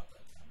about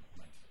that time with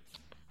my kids.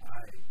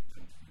 I don't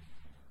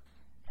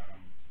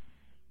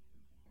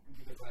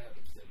because I have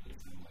a kid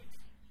that's in like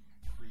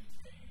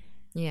pre-K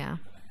Yeah. and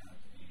I have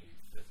a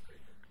 5th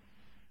grader.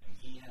 And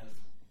he has,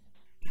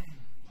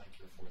 like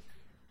your 4th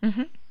grader,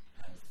 Mm-hmm.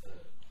 has the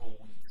whole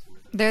week's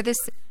worth of They're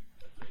this. at the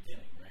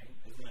beginning, right?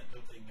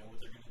 Don't they know what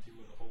they're going to do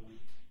with a whole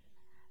week?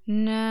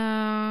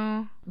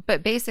 No.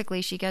 But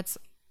basically, she gets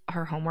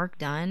her homework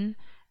done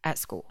at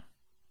school.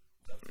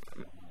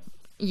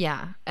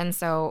 Yeah. And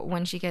so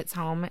when she gets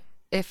home,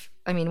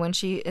 when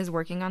she is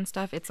working on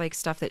stuff, it's like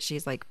stuff that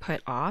she's like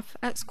put off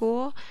at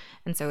school.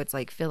 And so it's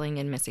like filling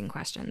in missing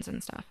questions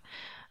and stuff.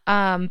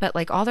 But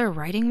like all their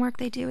writing work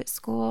they do at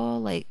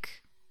school,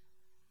 like,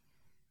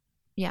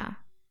 yeah.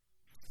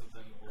 So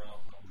then we're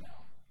all home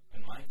now.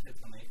 And my kids,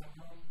 when they come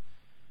home,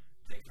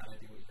 they kind of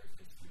do what your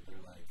kids do. They're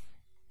like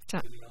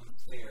sitting on the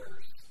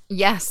stairs,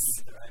 Yes.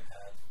 with their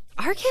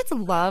iPad, Our kids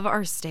love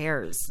our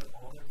stairs. put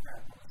all their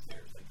crap on the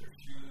stairs, like their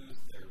shoes,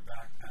 their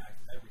backpacks,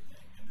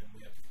 everything. And then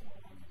we have to come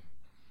along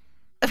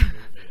and move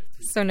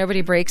it. So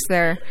nobody breaks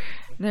their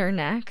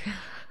neck.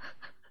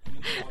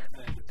 And then all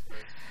kind of gets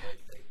like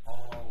they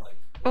all like,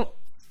 Oh,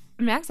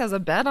 Max has a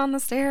bed on the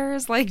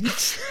stairs. Like,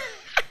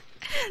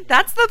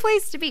 that's the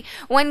place to be.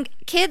 When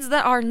kids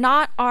that are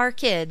not our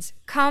kids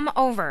come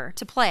over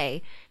to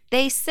play,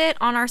 they sit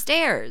on our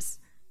stairs.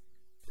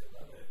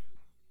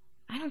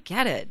 I don't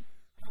get it.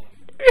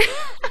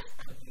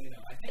 you know,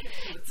 I think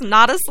It's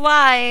not a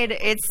slide,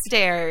 it's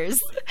stairs.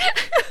 I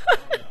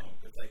don't know.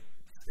 It's like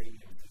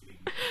stadium seating.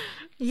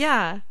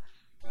 Yeah.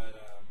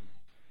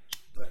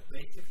 But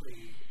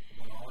basically,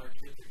 when all our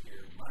kids are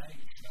here, my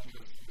son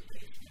goes to the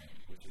basement,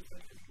 which is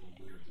like this little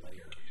weird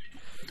layer.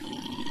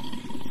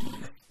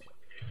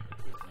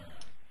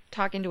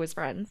 talking to his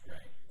friends. Right.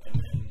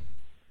 And then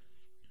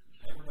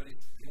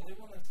the only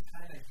one that's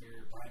kind of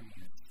here by me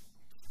is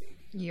Sadie.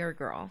 Your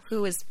girl,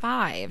 who is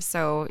 5.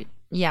 So,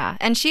 yeah.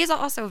 And she's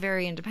also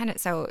very independent.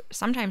 So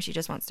sometimes she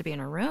just wants to be in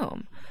her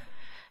room.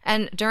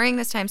 And during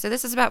this time, so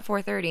this is about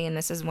 4:30, and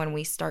this is when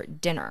we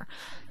start dinner.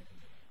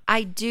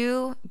 I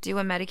do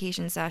a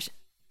medication sesh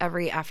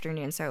every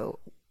afternoon. So,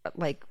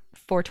 like,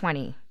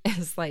 4:20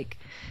 is like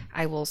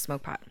I will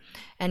smoke pot.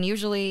 And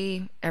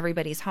usually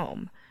everybody's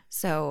home.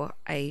 So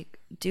I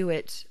do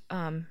it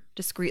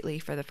discreetly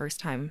for the first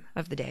time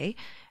of the day.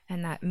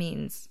 And that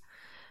means,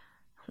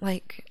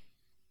 like,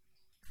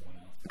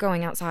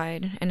 going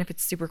outside, and if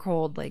it's super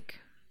cold, like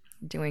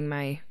doing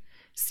my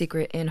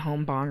secret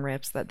in-home bong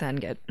rips that then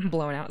get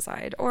blown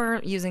outside, or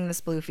using the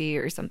sploofie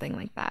or something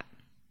like that.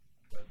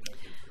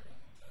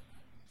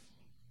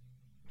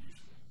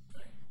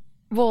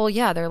 Well,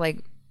 yeah, they're like,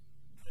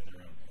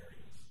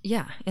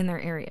 yeah, in their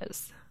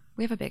areas.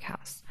 We have a big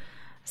house.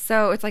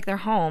 So it's like they're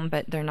home,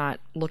 but they're not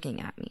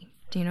looking at me.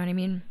 Do you know what I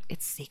mean?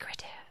 It's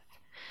secretive.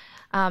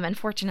 And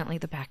fortunately,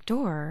 the back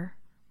door,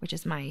 which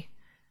is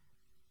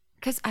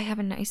because I have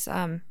a nice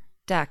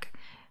deck,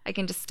 I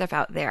can just step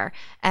out there,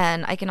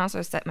 and I can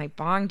also set my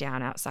bong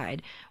down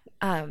outside,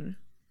 and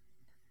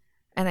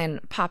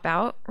then pop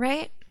out,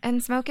 right,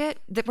 and smoke it.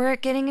 We're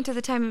getting into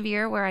the time of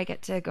year where I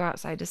get to go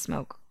outside to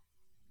smoke,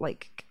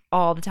 like,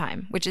 all the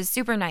time, which is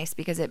super nice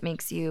because it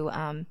makes you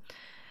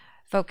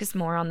focus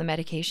more on the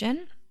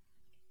medication.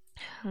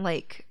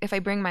 Like, if I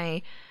bring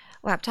my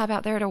laptop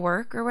out there to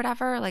work or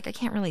whatever, like, I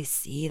can't really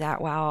see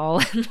that well,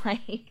 and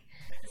like,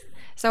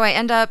 so I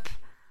end up,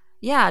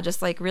 yeah,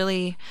 just like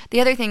really.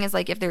 The other thing is,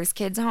 like, if there's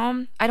kids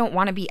home, I don't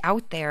want to be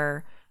out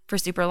there for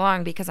super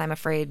long because I'm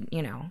afraid,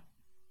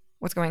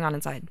 what's going on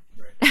inside.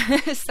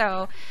 Right.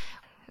 So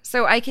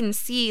I can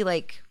see,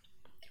 like,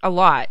 a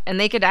lot, and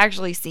they could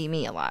actually see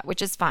me a lot,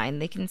 which is fine.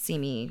 They can see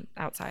me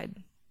outside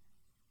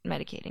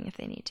medicating if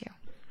they need to.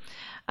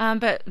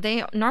 But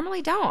they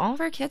normally don't. All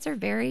of our kids are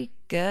very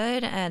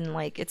good, and,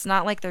 like, it's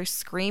not like they're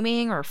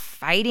screaming or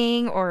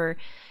fighting or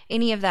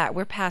any of that.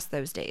 We're past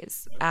those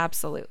days.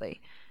 Absolutely.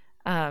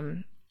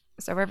 So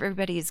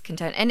everybody's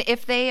content. And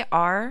if they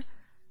are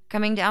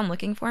coming down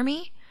looking for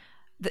me,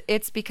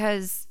 it's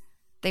because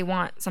they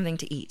want something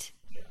to eat,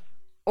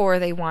 or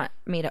they want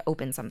me to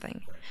open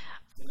something.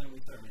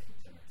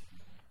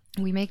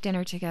 We make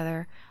dinner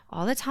together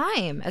all the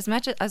time, as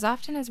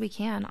often as we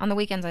can. On the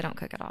weekends, I don't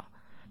cook at all.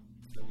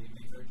 So we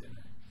make our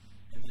dinner,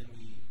 and then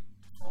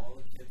all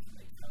the kids,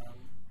 they come,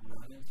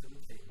 run into the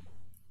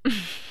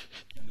table.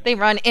 They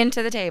run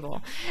into the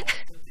table.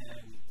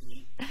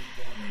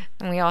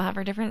 And we all have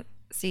our different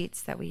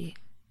seats that we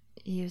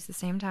use the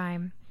same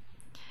time.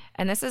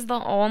 And this is the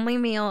only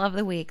meal of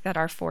the week that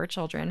our 4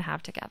 children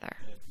have together.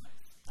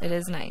 It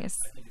is nice.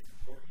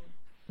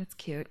 It's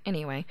cute.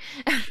 Anyway.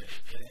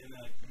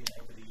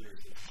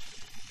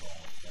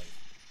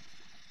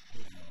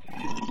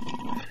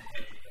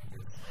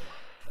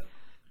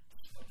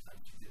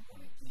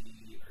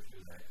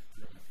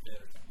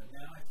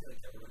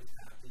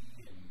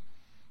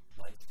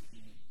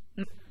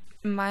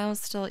 Miles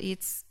still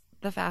eats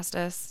the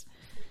fastest,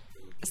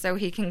 so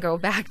he can go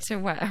back to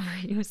whatever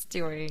he was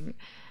doing.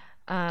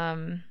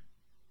 I'm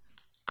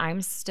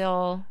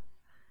still,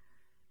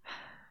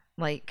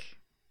 like,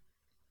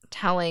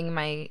 telling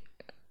my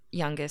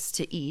youngest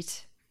to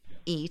eat,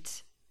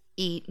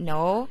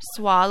 no,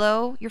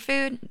 swallow your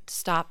food,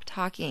 stop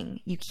talking.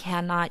 You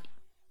cannot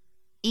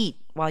eat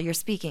while you're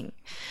speaking.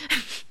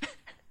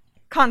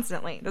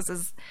 Constantly. This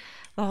is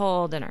the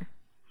whole dinner.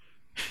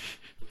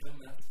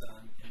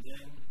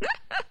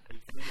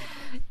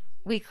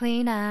 We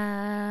clean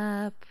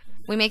up.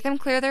 We make them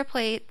clear their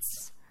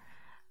plates.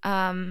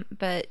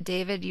 But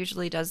David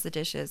usually does the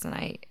dishes, and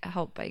I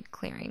help by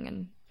clearing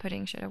and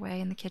putting shit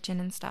away in the kitchen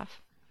and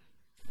stuff.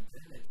 And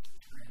then it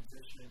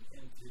transitioned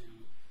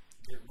into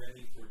get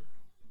ready for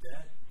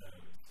bed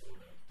mode, sort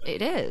of.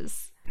 It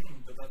is.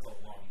 But that's a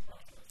long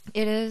process.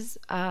 It is.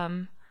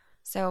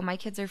 So my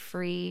kids are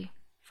free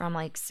from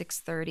like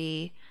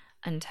 6:30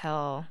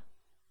 until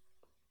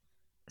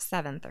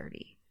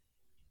 7:30.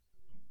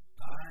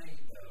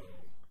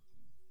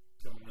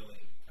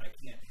 I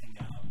can't hang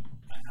out.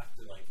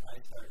 I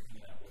start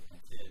hanging out with my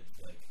kids,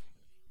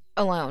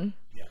 Alone.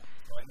 Yeah.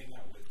 So I hang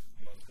out with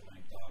most of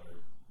my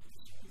daughter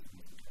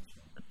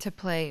To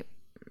play.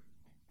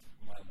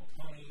 My Little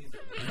Ponies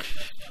or the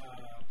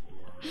shop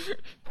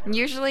or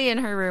Usually in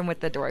her room with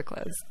the door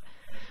closed.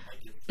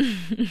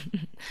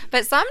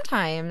 But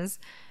sometimes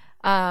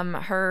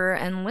her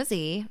and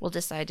Lizzie will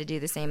decide to do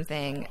the same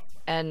thing.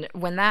 And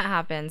when that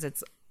happens,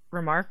 it's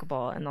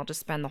remarkable. And they'll just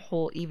spend the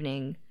whole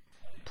evening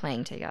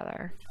playing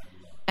together.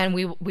 And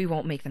we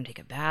won't make them take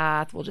a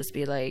bath. We'll just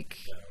be like...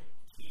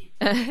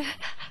 But then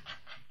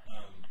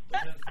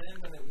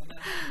when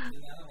that happens,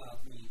 then that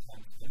allows me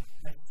time to spend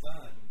with my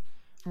son,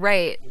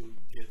 Right. who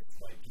gets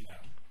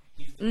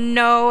he's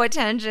No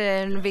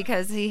attention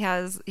because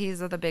he's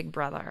the big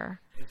brother.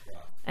 it's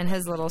rough. And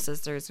his little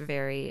sister's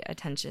very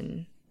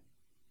attention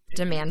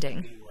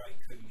demanding. Where I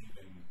couldn't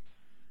even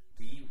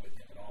be with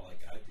him at all.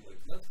 I'd be like,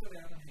 let's go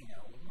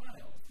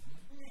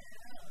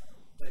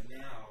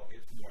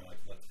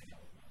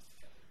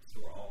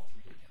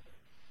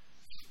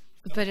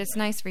But it's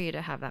nice for you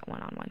to have that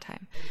one-on-one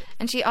time.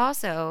 And she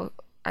also,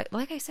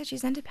 like I said,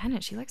 she's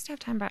independent. She likes to have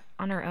time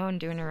on her own,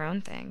 doing her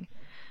own thing.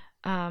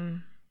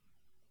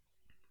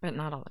 But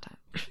not all the time.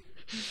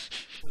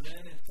 So then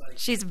it's like,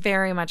 She's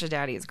very much a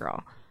daddy's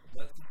girl.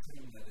 let's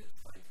assume that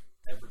it's like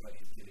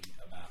everybody's getting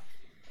a bath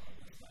on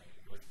this night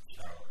with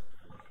shower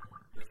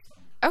or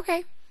some.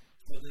 Okay.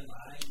 So then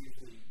I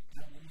usually,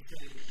 let me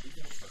say, we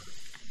go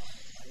first. My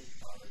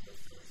father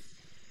goes first.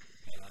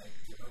 And I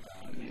give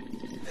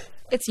him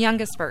out. It's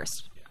youngest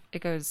first.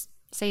 It goes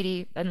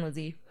Sadie, then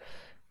Lizzie,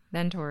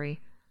 then Tori.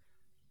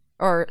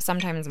 Or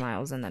sometimes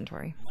Miles and then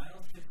Tori.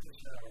 Miles gets the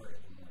shower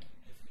in the morning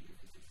if he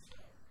gets the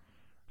shower.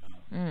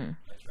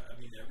 I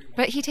mean, everyone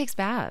But he takes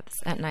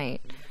baths at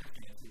night.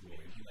 fancy boy.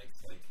 He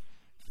likes like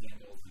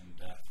candles and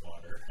bath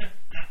water.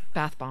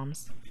 Bath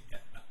bombs.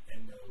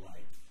 And no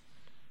lights.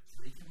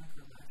 So he can like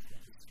relax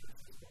and just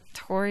stress his body.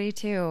 Tori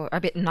too. A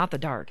bit not the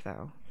dark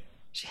though.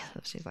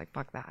 She's like,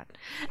 fuck that.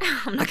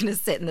 I'm not gonna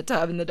sit in the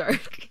tub in the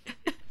dark.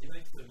 He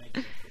likes to make it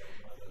like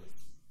one of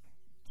those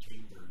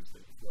chambers that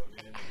you float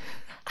in and,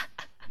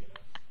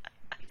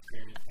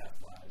 experience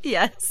past lives.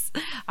 Yes.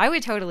 I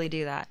would totally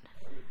do that.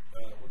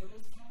 What are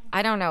those called?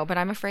 I don't know, but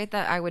I'm afraid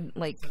that I would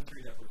like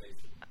Sensory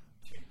deprivation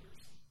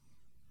chambers.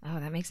 oh,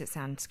 that makes it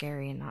sound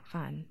scary and not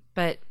fun.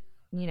 But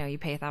you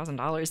pay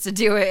 $1,000 to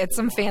do it at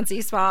some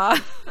fancy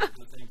spa. The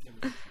same thing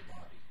with your body.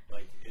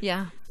 Like, it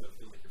Yeah. so it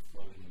feels like you're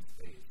floating in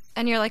space.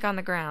 And you're like on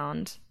the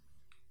ground.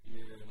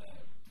 You're in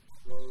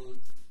a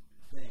closed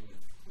thing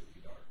that's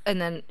completely dark. And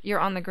then you're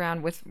on the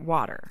ground with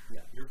water. Yeah,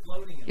 you're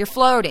floating. In You're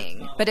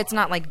floating, but it's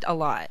not like a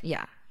lot.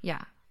 Yeah.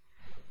 Yeah.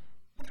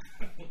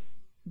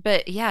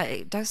 But yeah,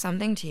 it does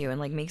something to you and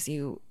like makes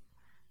you,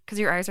 because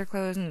your eyes are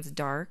closed and it's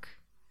dark.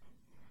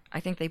 I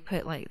think they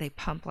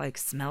pump like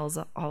smells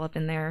all up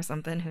in there or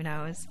something. Who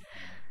knows?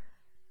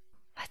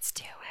 Let's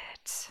do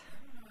it.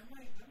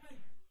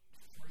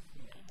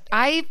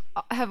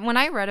 When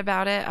I read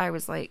about it, I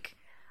was like,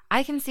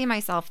 I can see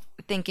myself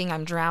thinking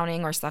I'm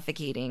drowning or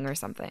suffocating or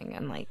something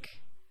and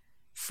like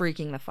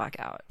freaking the fuck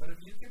out. But if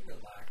you could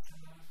relax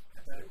enough, I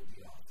bet it would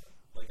be awesome.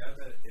 Like, I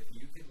bet if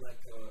you could let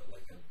go,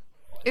 like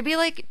It'd be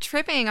like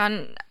tripping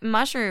on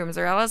mushrooms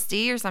or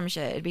LSD or some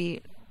shit. It'd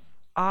be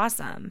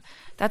awesome.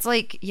 That's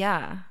like,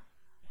 yeah.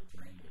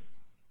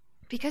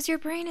 Because your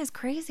brain is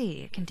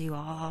crazy. It can do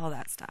all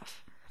that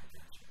stuff.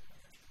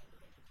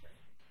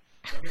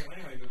 Okay, well,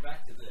 anyway, but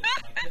back to this.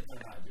 My kids are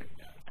not doing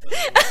that.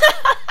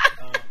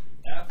 So,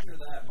 after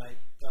that, my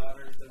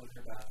daughter's done with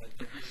her bath. I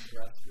took her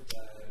dressed for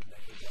bed,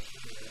 make her dress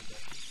for bed,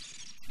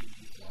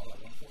 and all that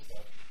wonderful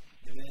stuff.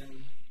 And then,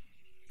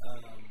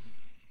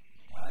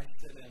 I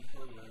sit in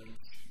her room,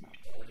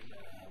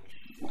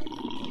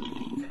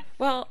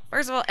 Well,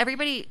 first of all,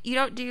 everybody, we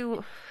don't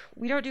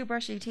do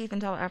brush your teeth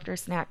until after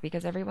snack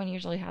because everyone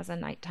usually has a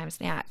nighttime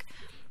snack.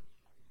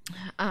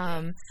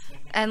 And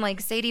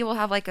like Sadie will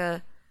have like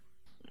a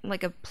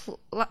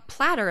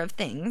platter of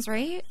things,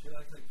 right? she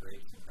likes like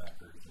grapes and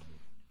crackers and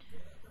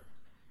whatever.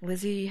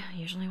 Lizzie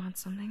usually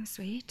wants something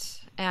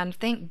sweet. And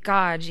thank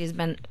God she's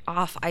been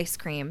off ice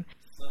cream.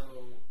 So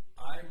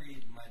I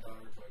read my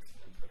daughter books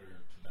and then put her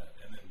to bed,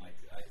 and then like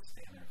I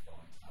stand there for a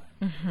long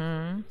time.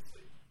 Mm-hmm.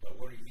 But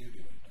what are you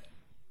doing then?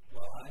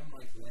 Well, I'm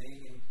like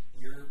laying and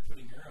you're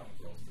putting your own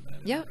girls to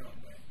bed. in Yep. your own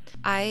way.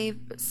 I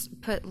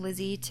put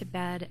Lizzie to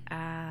bed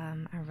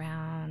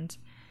around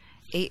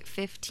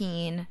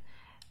 8:15,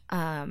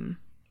 and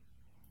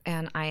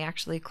I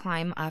actually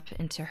climb up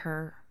into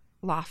her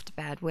loft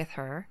bed with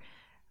her,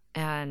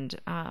 and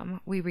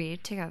we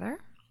read together.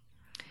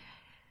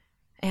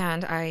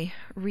 And I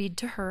read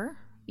to her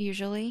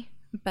usually,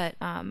 but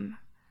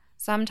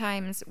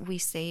sometimes we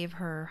save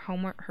her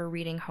homework, her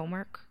reading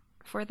homework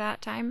for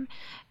that time,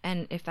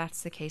 and if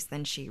that's the case,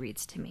 then she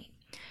reads to me.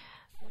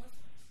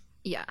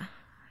 Yeah.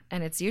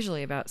 And it's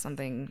usually about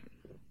something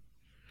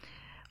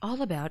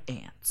all about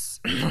ants.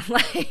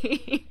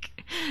 Like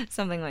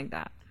something like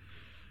that.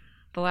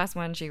 The last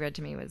one she read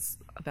to me was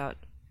about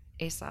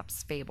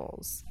Aesop's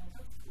fables.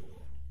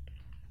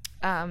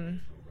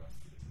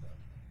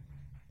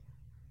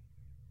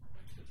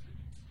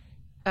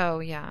 Oh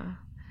yeah.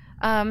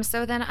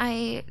 So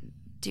then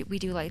we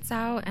do lights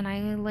out and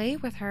I lay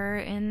with her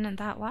in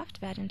that loft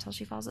bed until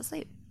she falls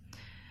asleep.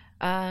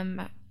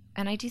 And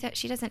I do that.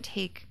 She doesn't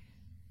take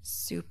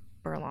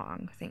super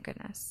long, thank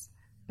goodness.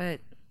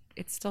 But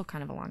it's still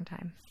kind of a long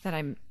time that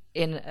I'm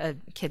in a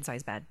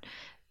kid-sized bed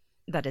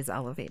that is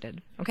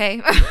elevated,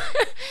 okay?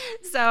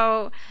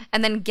 So,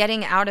 and then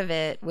getting out of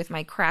it with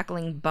my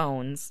crackling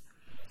bones,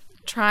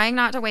 trying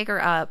not to wake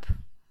her up.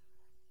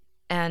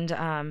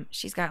 And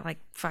she's got like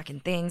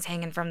fucking things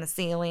hanging from the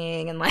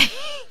ceiling and like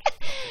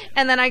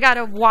and then I got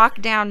to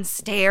walk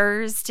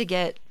downstairs to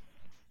get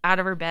out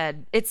of her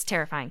bed. It's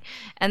terrifying.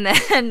 And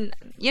then,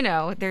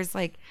 there's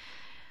like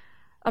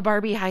a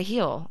Barbie high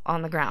heel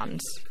on the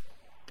ground.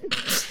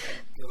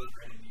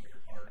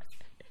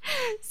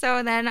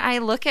 So then I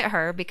look at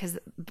her because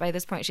by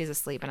this point she's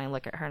asleep and I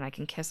look at her and I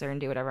can kiss her and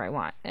do whatever I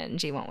want and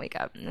she won't wake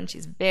up. And then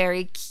she's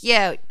very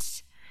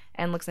cute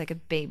and looks like a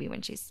baby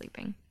when she's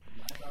sleeping.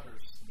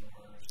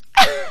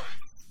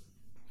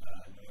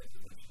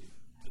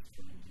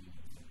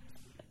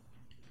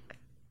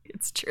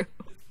 It's true.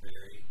 It's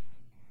very,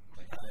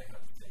 like, I have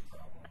the same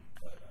problem,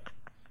 but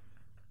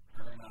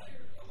her and I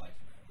are alike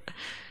in that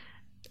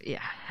way.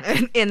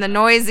 Yeah. In the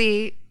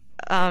noisy,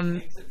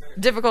 Makes it very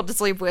difficult to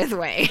sleep with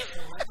way. So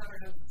my daughter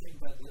has the same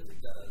bed Lily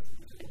does,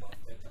 which is a bunk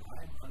bed, but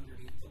I'm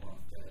underneath the bunk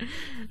bed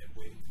and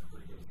waiting for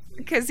her to go to sleep.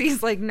 Because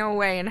he's like, no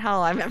way in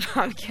hell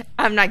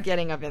I'm not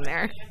getting up in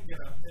there. I can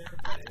get up there,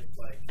 but it's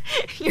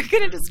like, You're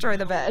going to destroy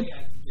the bed.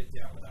 I can get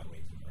down without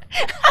waking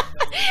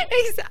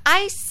her.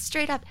 I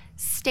straight up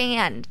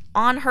stand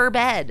on her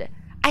bed.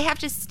 I have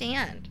to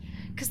stand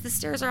because the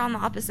stairs are on the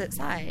opposite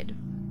side.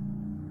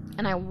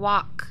 And I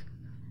walk.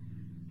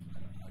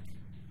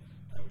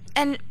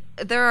 And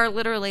there are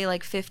literally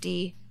like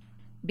 50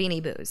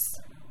 Beanie Boos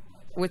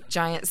with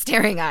giant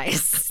staring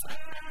eyes. So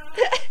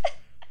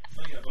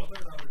yeah, both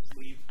our daughters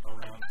sleep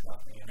around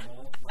stuffed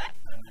animals, like,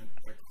 and then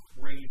like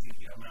crazy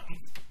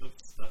amounts of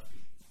stuff.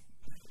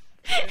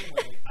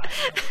 Anyway, I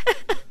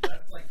don't know,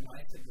 that's like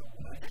my signal.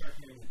 When I start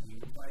hearing the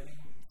demon fighting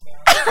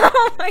sound,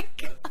 Oh my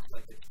God. that's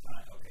like it's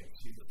time. Okay,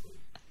 she's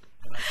asleep.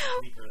 And I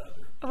sleep right out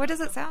there. What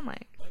does it sound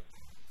like?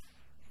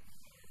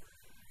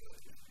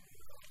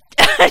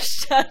 Like,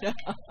 Shut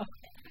up.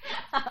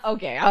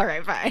 Okay, all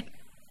right, fine.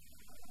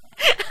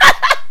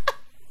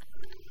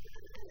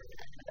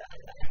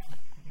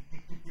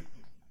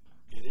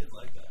 it is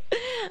like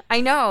that.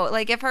 I know,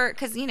 like if her,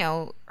 because you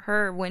know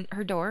when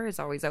her door is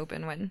always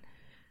open when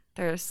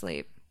they're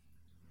asleep,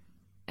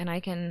 and I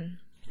can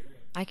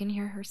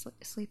hear her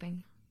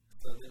sleeping.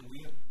 So then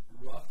we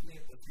roughly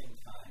at the same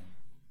time,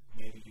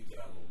 maybe you get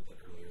out a little bit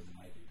earlier than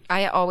I do.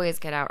 I always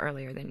get out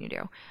earlier than you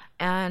do,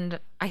 and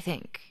I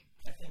think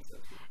I think so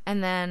too.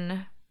 and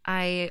then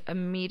I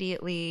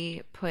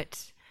immediately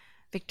put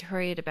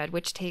Victoria to bed,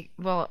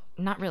 well,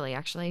 not really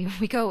actually.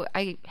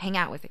 I hang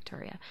out with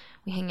Victoria.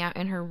 We hang out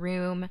in her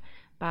room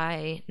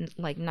by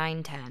like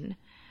 9:10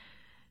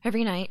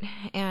 every night,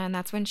 and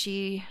that's when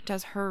she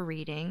does her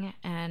reading,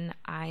 and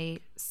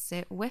I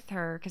sit with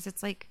her because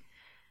it's like,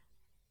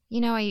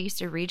 I used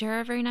to read to her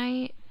every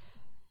night,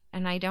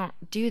 and I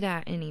don't do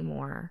that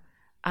anymore.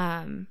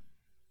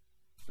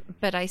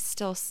 But I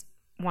still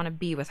want to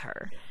be with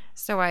her.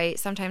 So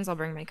sometimes I'll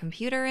bring my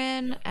computer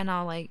in and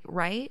I'll like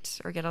write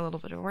or get a little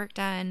bit of work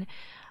done.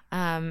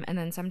 And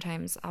then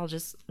sometimes I'll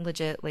just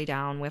legit lay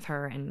down with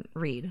her and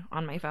read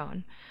on my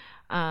phone.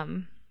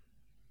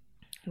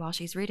 While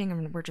she's reading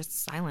and we're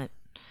just silent.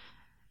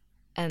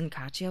 And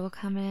Katya will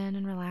come in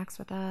and relax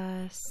with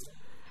us.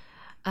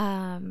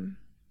 And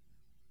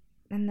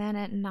then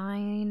at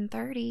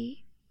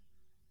 9:30,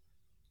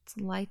 it's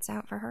lights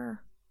out for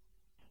her.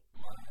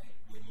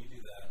 When you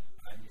do that,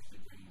 I'm usually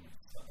bringing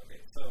stuff.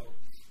 Okay, so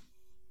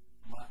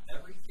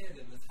every kid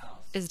in this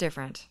house Is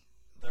different.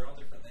 They're all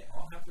different. They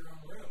all have their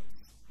own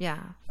rooms.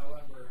 Yeah.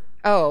 However,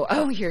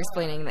 Oh, you're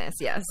explaining this.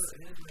 Yes.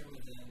 his room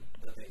is in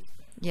the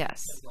basement.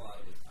 Yes. That's a lot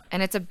of the time.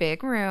 And it's a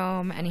big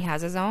room and he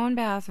has his own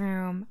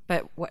bathroom,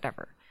 but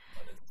whatever.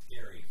 But it's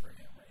scary for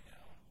him right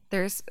now.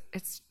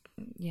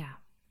 Yeah.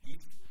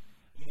 He's,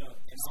 and also,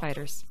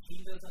 Spiders.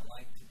 he doesn't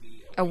like to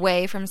be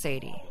Away from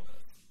Sadie. all of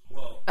us.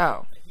 Well,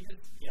 Oh. he just,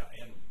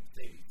 and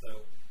Sadie.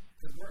 So,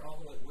 because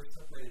we're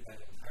separated by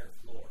the entire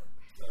floor.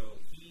 So,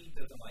 he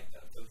doesn't like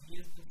that. So, he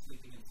has been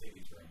sleeping in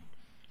Sadie's room.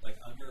 Like,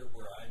 under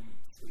where I'm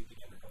sleeping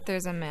in the corner.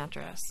 There's a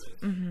mattress.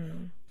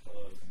 Mm-hmm.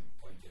 Pillows and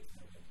blankets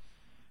and everything.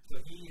 So,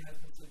 he has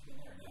been sleeping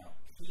there. Now,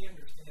 he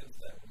understands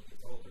that when he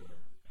gets older,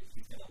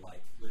 he's going to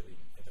like living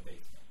in the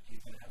basement.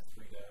 He's going to have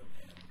freedom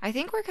and I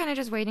think we're kind of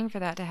just waiting for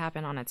that to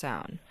happen on its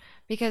own.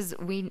 Because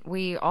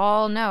we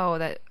all know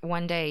that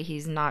one day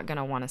he's not going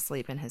to want to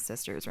sleep in his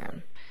sister's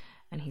room.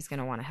 And he's going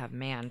to want to have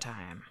man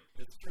time.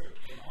 it's true.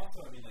 And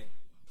also, I mean, like,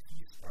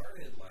 he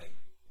started, like,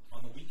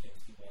 on the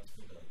weekends, he wants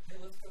me to, like, hey,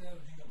 let's go down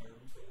and hang out in my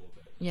room for a little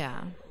bit.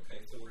 Yeah.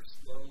 Okay, so we're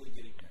slowly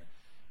getting there.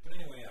 But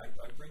anyway, I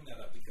bring that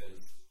up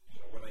because,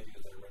 what I do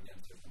is I run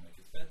downstairs and make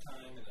his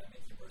bedtime, and then I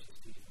make him brush his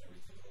teeth and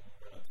everything, and then we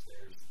run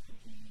upstairs. And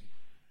he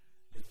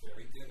is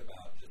very good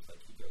about just, like,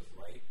 he goes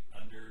right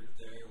under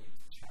there, we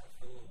chat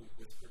for a little, we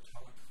whisper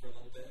talk for a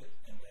little bit,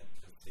 and then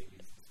just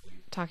Sadie's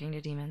asleep. Talking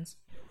to demons.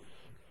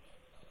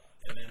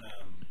 And then, I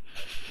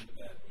put him to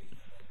bed,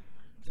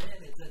 and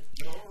then it's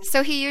a door.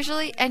 So he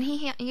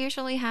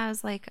usually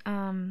has like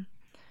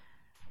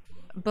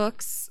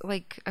books,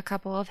 like a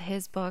couple of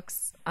his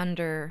books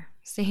under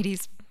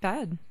Sadie's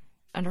bed,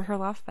 under her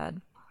loft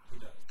bed.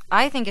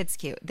 I think it's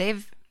cute.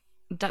 They've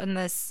done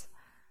this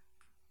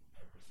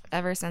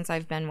ever since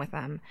I've been with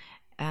them,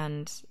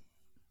 and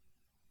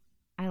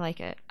I like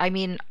it. I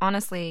mean,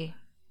 honestly,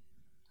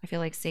 I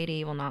feel like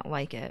Sadie will not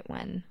like it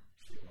when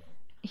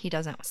he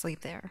doesn't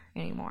sleep there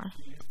anymore.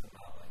 She used to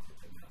not like it,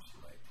 but now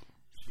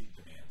she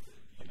demands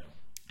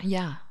it,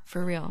 Yeah,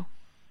 for real.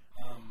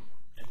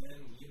 And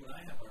then you and I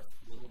have our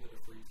little bit of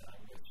free time,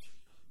 which,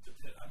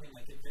 I mean,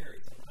 like, it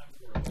varies. Sometimes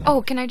we're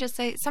Oh, can I just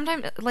say,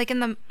 sometimes, like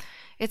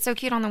it's so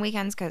cute on the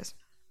weekends because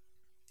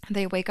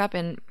they wake up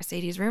in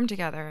Sadie's room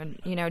together and,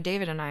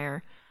 David and I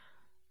are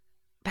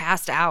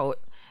passed out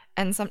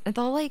and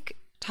they'll like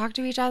talk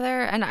to each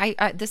other. And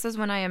I this is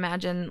when I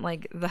imagine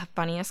like the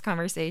funniest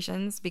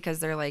conversations because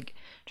they're like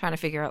trying to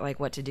figure out like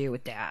what to do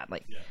with dad.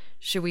 Like, Yeah.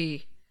 should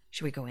we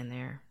go in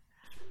there?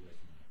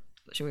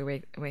 Should we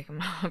wake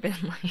him up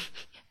and like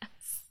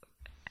yes.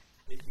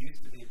 It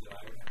used to be that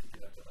I would have to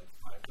get up at like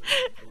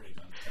 5:30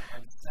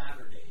 on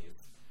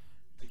Saturdays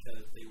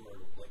because they were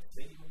like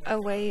they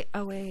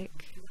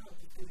Awake.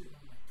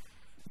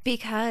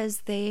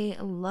 Because they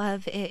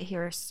love it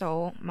here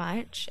so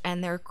much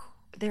and they're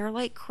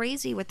like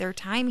crazy with their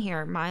time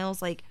here.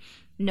 Miles like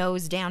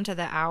knows down to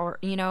the hour,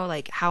 you know,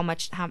 like how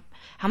much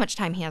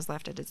time he has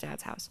left at his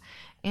dad's house.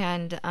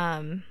 And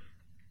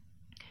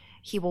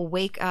he will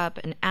wake up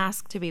and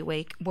ask to be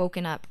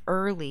woken up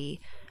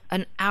early,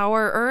 an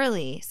hour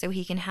early so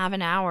he can have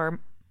an hour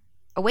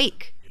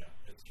awake. Yeah,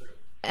 it's true.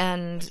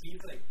 And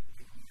He's like,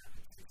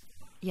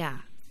 yeah.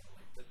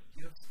 but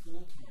you have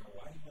school tomorrow.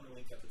 Why do you want to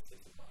wake up at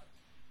 6 o'clock?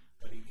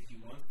 But he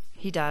wants.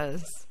 He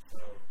does. So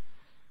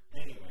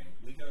anyway,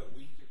 we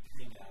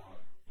hang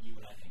out. You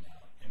and I hang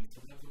out, and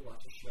sometimes we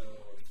watch a show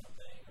or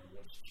something, or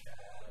we'll just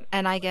chat.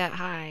 And I get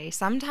high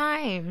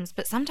sometimes,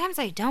 but sometimes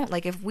I don't.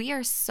 Like if we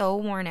are so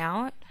worn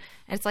out,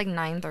 and it's like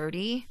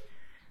 9:30,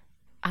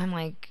 I'm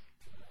like,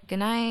 good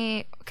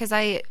night, because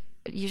I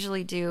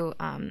usually do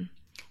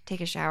take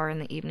a shower in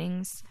the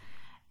evenings,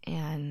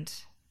 and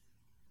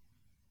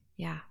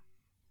yeah,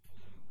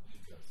 He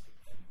goes,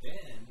 and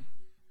then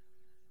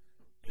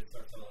it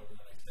starts all over.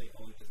 And I say,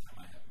 only this time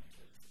I have my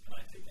kids, and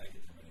I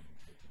get them ready and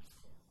take them to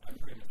school. I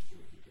pretty much do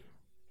what you do.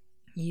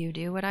 you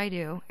do what I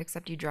do,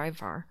 except you drive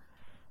far.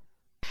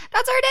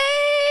 That's our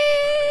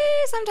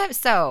day. Sometimes.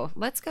 So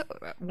let's go.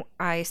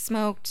 I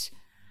smoked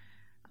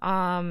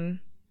around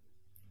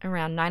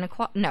 9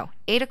 o'clock. No,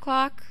 8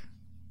 o'clock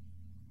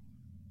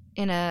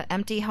in a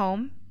empty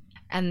home.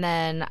 And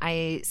then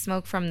I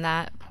smoke from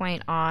that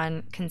point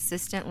on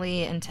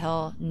consistently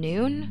until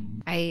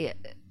noon. I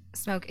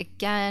smoke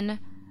again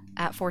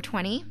at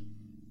 4:20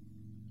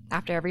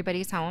 after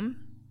everybody's home.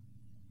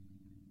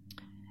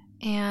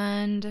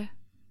 And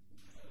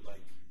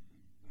Like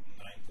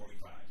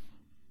 9:45.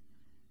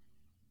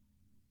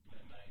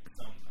 At night,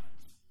 sometimes.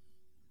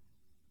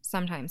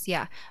 sometimes,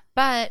 yeah.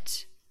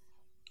 But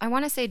I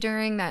want to say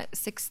during that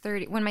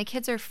 6:30, when my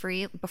kids are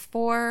free,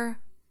 before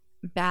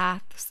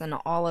baths and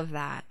all of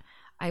that,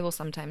 I will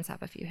sometimes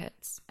have a few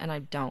hits and I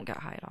don't get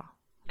high at all.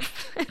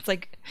 It's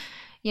like,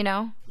 you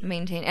know,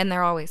 maintain, and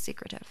they're always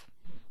secretive,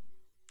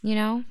 you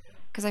know,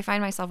 because I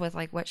find myself with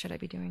like, what should I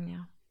be doing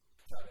now?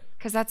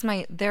 Because that's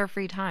their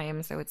free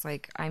time. So it's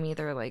like, I'm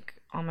either like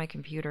on my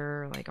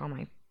computer, or like on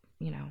my,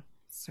 you know,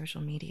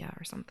 social media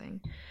or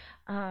something.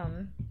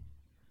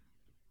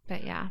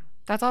 But yeah,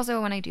 that's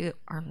also when I do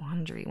our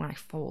laundry, when I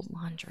fold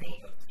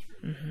laundry.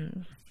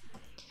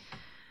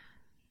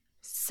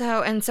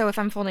 So if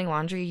I'm folding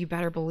laundry, you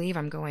better believe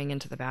I'm going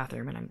into the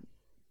bathroom and I'm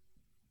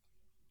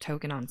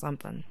toking on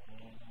something.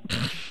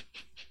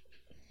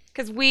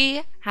 Because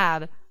we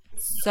have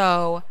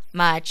so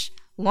much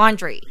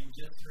laundry.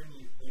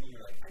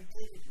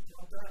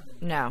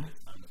 No.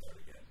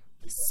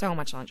 So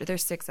much laundry.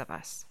 There's 6 of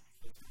us.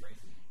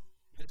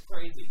 It's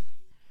crazy.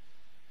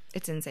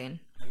 It's insane.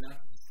 And that's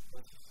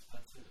it.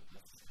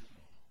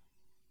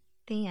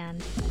 The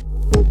end.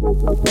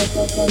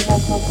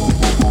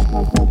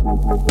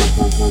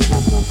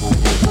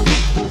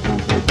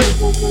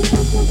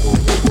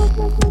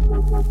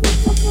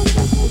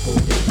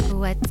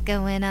 What's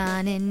going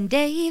on in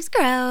Dave's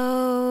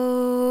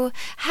Grow?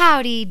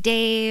 Howdy,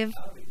 Dave.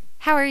 Howdy.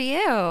 How are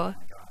you? Oh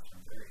my gosh,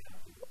 I'm very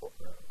happy.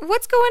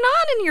 What's going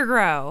on in your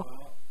grow?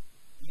 Well,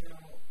 you know,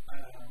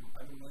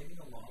 I've been waiting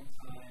a long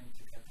time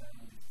to cut down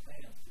on these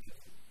plants because,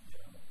 you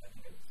know, I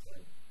think it's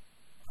like,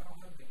 I don't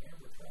have the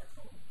amber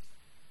trichomes.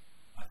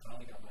 I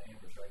finally got my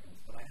amber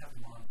trichomes, but I have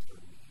monster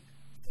weed.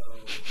 So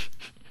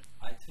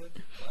I took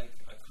like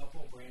a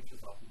couple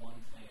branches off one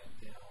plant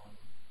down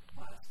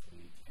last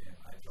week and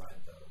I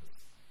dried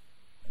those.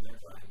 And they're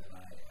dry, and then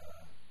I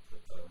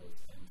put those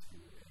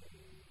into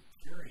a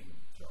curing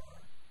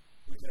jar,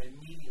 which I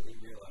immediately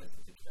realized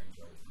that the curing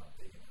jar is not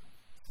big enough.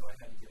 So I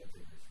had to get a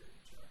bigger curing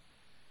jar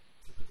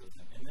to put those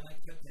in. And then I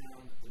cut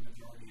down the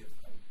majority of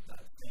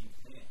that same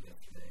plant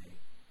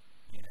yesterday,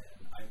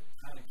 and I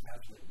kind of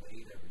casually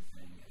weighed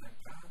everything, and I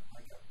got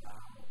like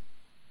about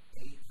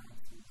 8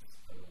 ounces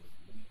of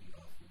weed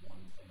off of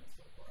one plant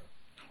so far.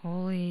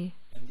 Holy.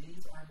 And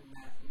these are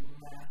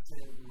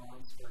massive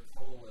monster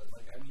colas.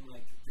 Like, I mean,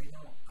 like,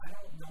 I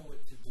don't know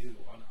what to do.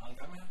 I'm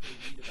going to have to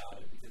read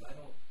about it because I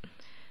don't,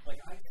 like,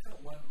 I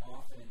cut one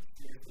off and it's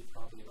seriously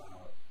probably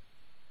about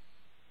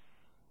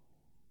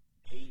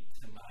 8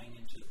 to 9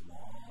 inches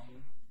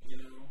long, you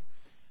know,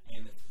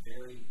 and it's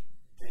very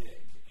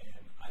big.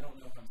 And I don't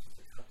know if I'm supposed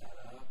to cut that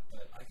up,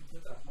 but I can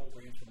put that whole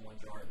branch in one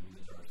jar and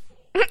the jar's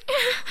full.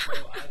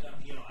 So I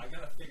don't, you know, I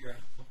got to figure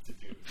out what to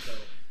do. So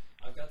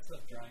I've got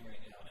stuff drying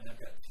right now, and I've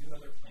got 2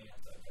 other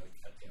plants I've got to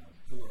cut down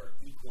who are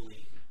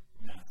equally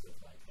massive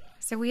like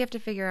that. So we have to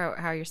figure out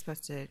how you're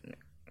supposed to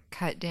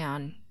cut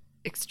down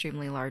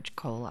extremely large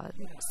colas.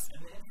 Yeah,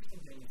 and the interesting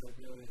thing is I've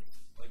noticed,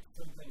 like,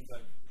 some things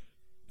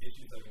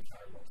issues I've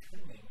encountered while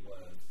trimming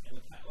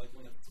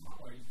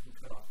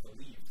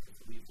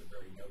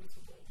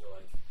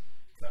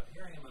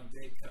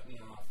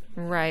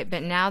Right,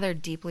 but now they're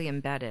deeply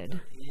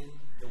embedded. in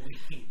the wing.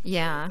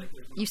 Yeah. Like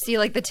there's You see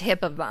like the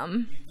tip of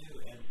them. you do,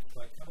 and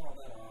so I cut all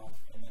that off,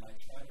 and then I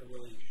try to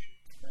really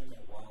trim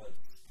it while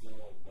it's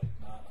still like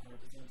not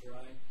 100%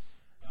 dry,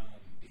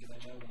 because I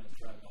know when it's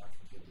dry, I'm not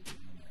going to be able to get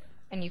in there.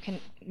 And you can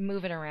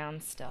move it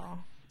around still.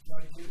 So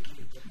I do.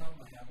 The problem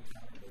I have with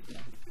having those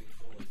big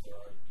coolers, there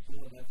are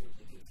cooler methods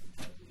that get some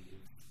dead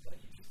leaves that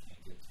you just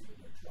can't get to, and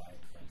they're dry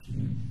and crunchy.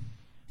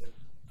 But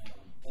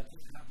that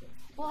just happens.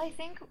 Well, I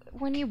think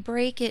when you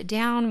break it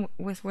down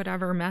with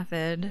whatever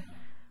method,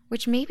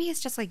 which maybe it's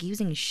just like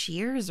using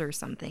shears or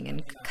something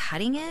and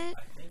cutting it.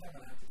 I think I'm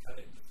going to have to cut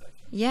it into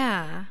sections.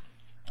 Yeah.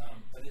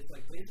 But it's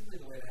like basically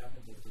the way it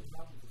happens is the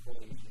top of the bowl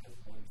usually has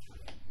one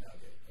giant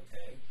nugget,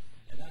 okay?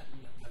 And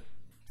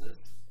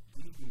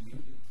these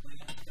mutant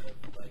plants have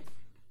like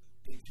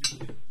a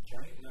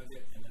giant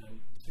nugget and then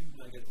 2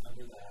 nuggets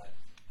under that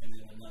and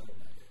then another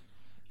nugget.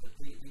 But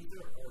these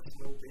are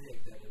so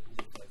big that it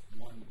looks like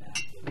one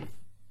massive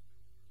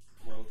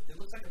growth. It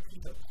looks like a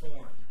piece of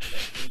corn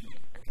that's eating,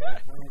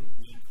 okay? Grown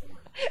wheat corn.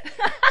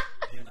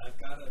 And I've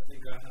got to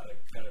figure out how to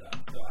cut it out.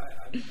 So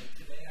I mean, like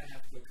today I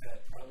have to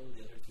cut probably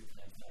the other 2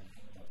 plants and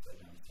hang them upside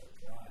down and start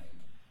drying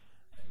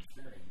and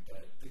curing.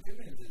 But the good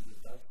news is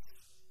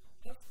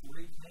that's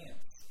 3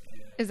 plants.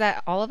 And Is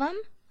that all of them?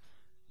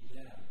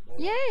 yeah. Well,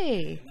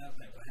 Yay. and that's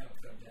like, I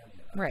haven't cut them down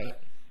yet. I've Right.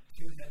 got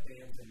 2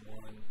 headbands and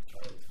 1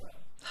 Charlotte's Web.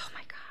 Oh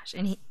my gosh.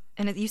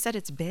 And you said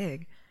it's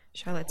big.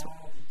 Charlotte's.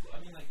 I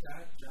mean, like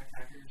that Jack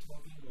Hacker you're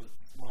smoking was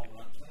a small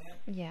runt plant.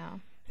 Yeah.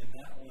 And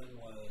that one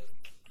was,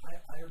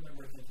 I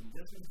remember thinking,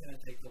 this one's going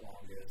to take the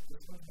longest.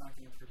 This one's not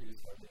going to produce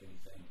hardly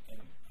anything. And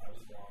I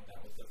was wrong.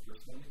 That was the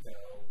first one to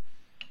go,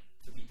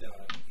 to be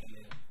done.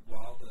 And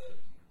while the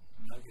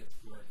nuggets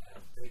weren't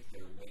as big, they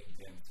were way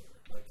denser.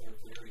 Like they're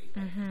very,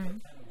 like,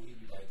 kind of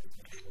weedy, like it's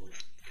when people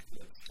feel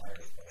like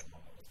styrofoam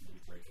almost when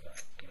you break it up.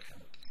 And it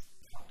kind of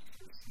pops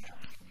or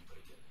snaps when you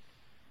break it.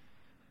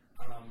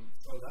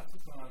 So that's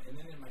what's going on. And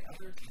then in my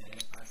other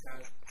tent, I've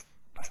got,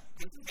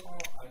 this is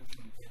all, I'm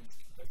convinced,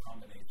 the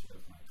combination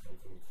of my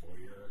Coco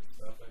Coir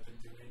stuff I've been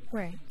doing.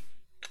 Right.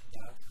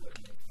 That's what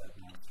makes that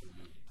monster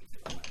meat.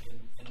 Because in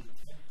the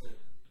tent that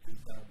is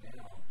done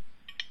now,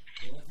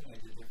 the only thing I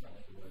did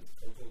differently was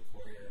Coco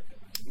Coir and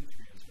my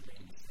nutrients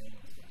remain the same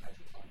as the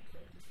hydroponic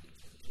grow,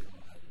 which is the general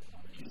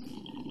hydroponics.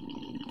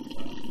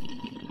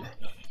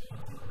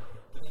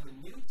 But in the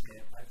new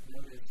tent, I've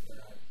noticed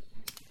that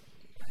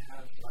I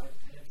have 5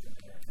 plants in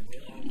there, and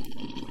they're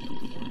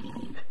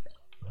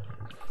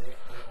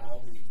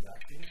all the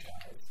exact same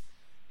size.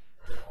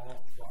 They're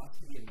all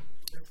frosty and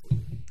crispy,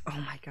 Oh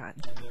my God.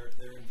 and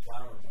they're in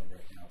flower mode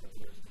right now. But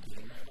there's the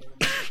beginning of flower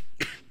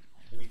mode,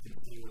 and you can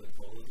see where the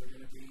colas are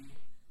going to be,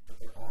 but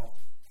they're all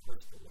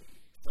crystally.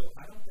 So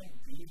I don't think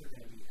these are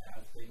going to be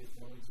as big as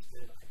one we just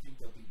did. I think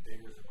they'll be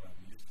bigger than what I'm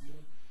used to.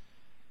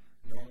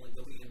 Normally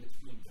they'll be in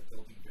between, but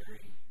they'll be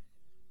very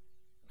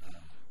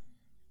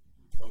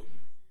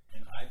potent.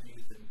 And I've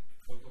used the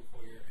Coco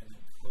Coir and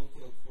then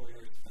Coco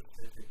Coir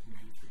specific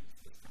nutrients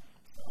this time.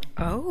 So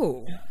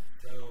Oh. yeah,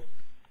 so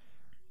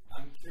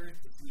I'm curious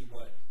to see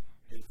what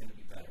is going to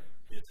be better.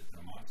 Is it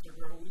the monster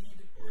grow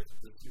weed or is it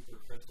the super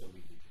crystal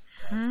weed?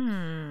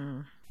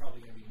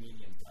 Probably going to be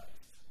medium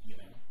sized, you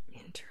know?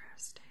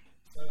 Interesting.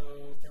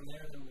 So from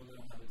there, then we'll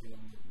know how to do them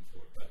moving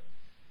forward. But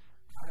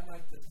I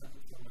like this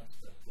method so much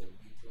that the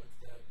weed book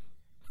that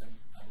I'm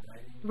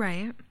writing,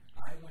 Right.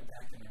 I went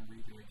back and I'm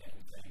redoing it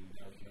and saying,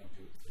 no, you don't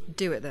do it this way.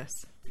 Do it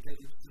this. Because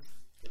it's just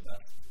the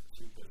best,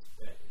 cheapest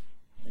way,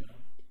 you know?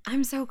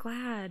 I'm so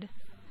glad.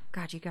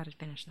 God, you got to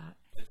finish that.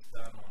 It's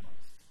done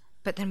almost.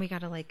 But then we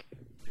got to like.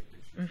 Big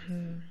picture.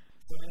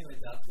 So anyway,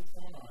 that's what's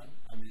going on.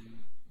 I'm in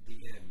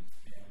the end,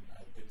 and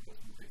I've been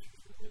posting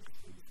pictures of it.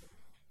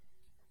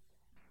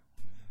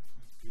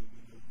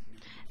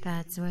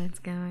 That's what's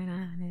going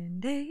on in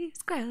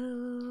Dave's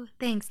Grow.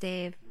 Thanks,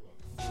 Dave.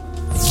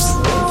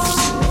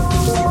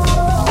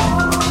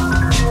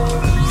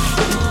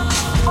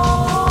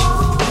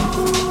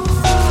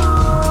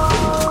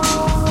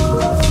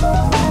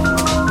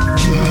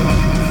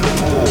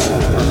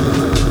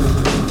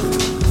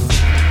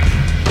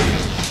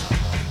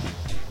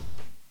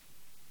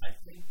 I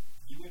think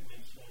you had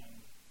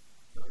mentioned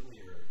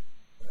earlier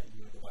that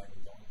you were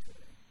dividing bone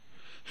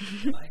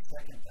today. And I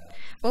second that.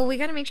 Well, we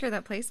got to make sure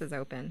that place is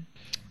open.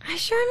 I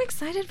sure am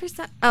excited for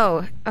some.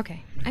 Oh,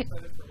 okay.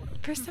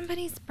 For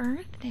somebody's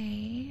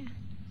birthday.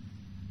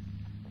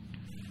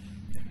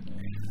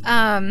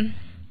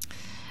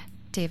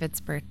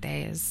 David's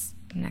birthday is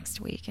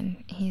next week,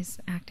 and he's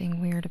acting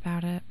weird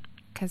about it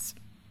because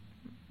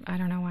I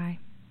don't know why.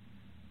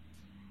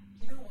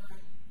 You know why?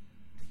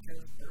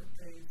 Because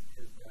birthdays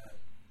is that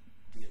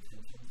the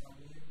attention's on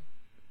you,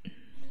 you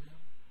know?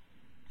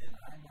 And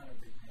I'm not a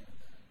big fan of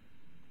that.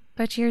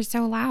 But you're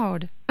so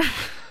loud. I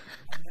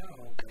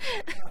know, but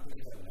it's not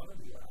because I want to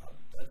be loud.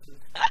 That's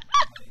just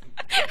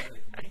my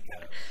genetic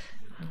makeup.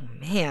 Oh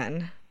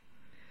man.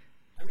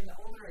 I mean, the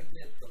older I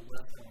get, the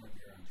less I want to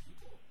be around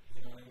people.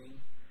 You know what I mean?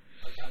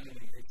 Like, I mean,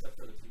 except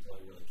for the people I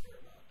really care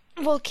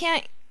about. Well,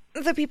 can't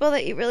the people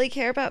that you really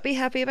care about be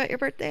happy about your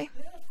birthday?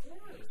 Yeah, of course.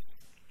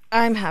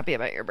 I'm happy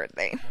about your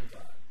birthday.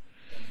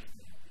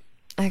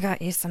 I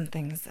got you some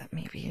things that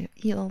maybe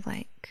you'll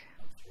like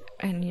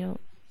and you'll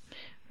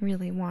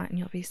really want, and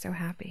you'll be so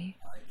happy.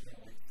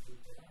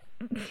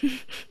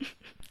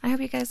 I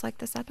hope you guys liked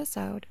this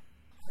episode.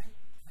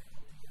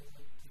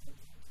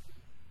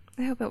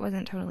 I hope it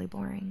wasn't totally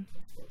boring.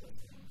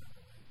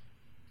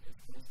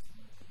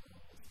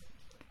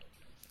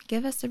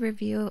 Give us a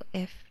review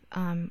if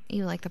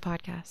you like the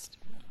podcast.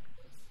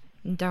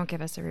 And don't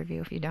give us a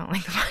review if you don't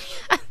like the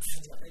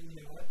podcast.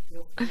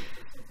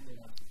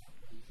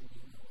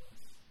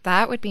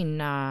 That would be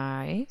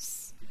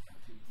nice.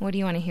 What do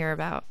you want to hear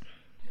about?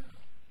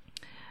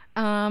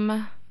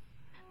 Mom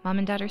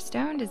and Dad Are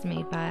Stoned is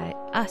made by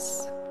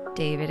us,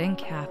 David and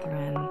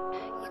Catherine.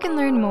 You can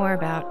learn more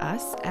about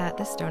us at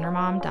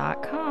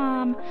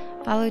thestonermom.com.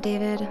 Follow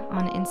David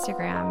on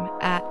Instagram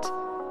at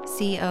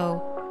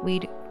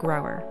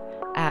COWeedGrower,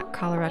 at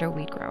Colorado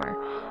Weed Grower.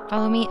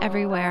 Follow me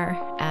everywhere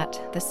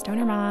at The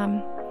Stoner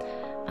Mom.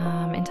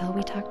 Until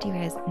we talk to you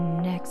guys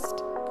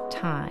next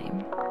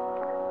time,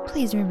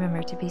 please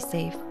remember to be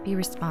safe, be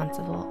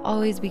responsible,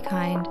 always be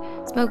kind,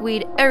 smoke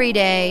weed every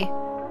day.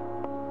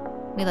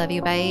 We love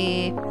you.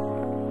 Bye.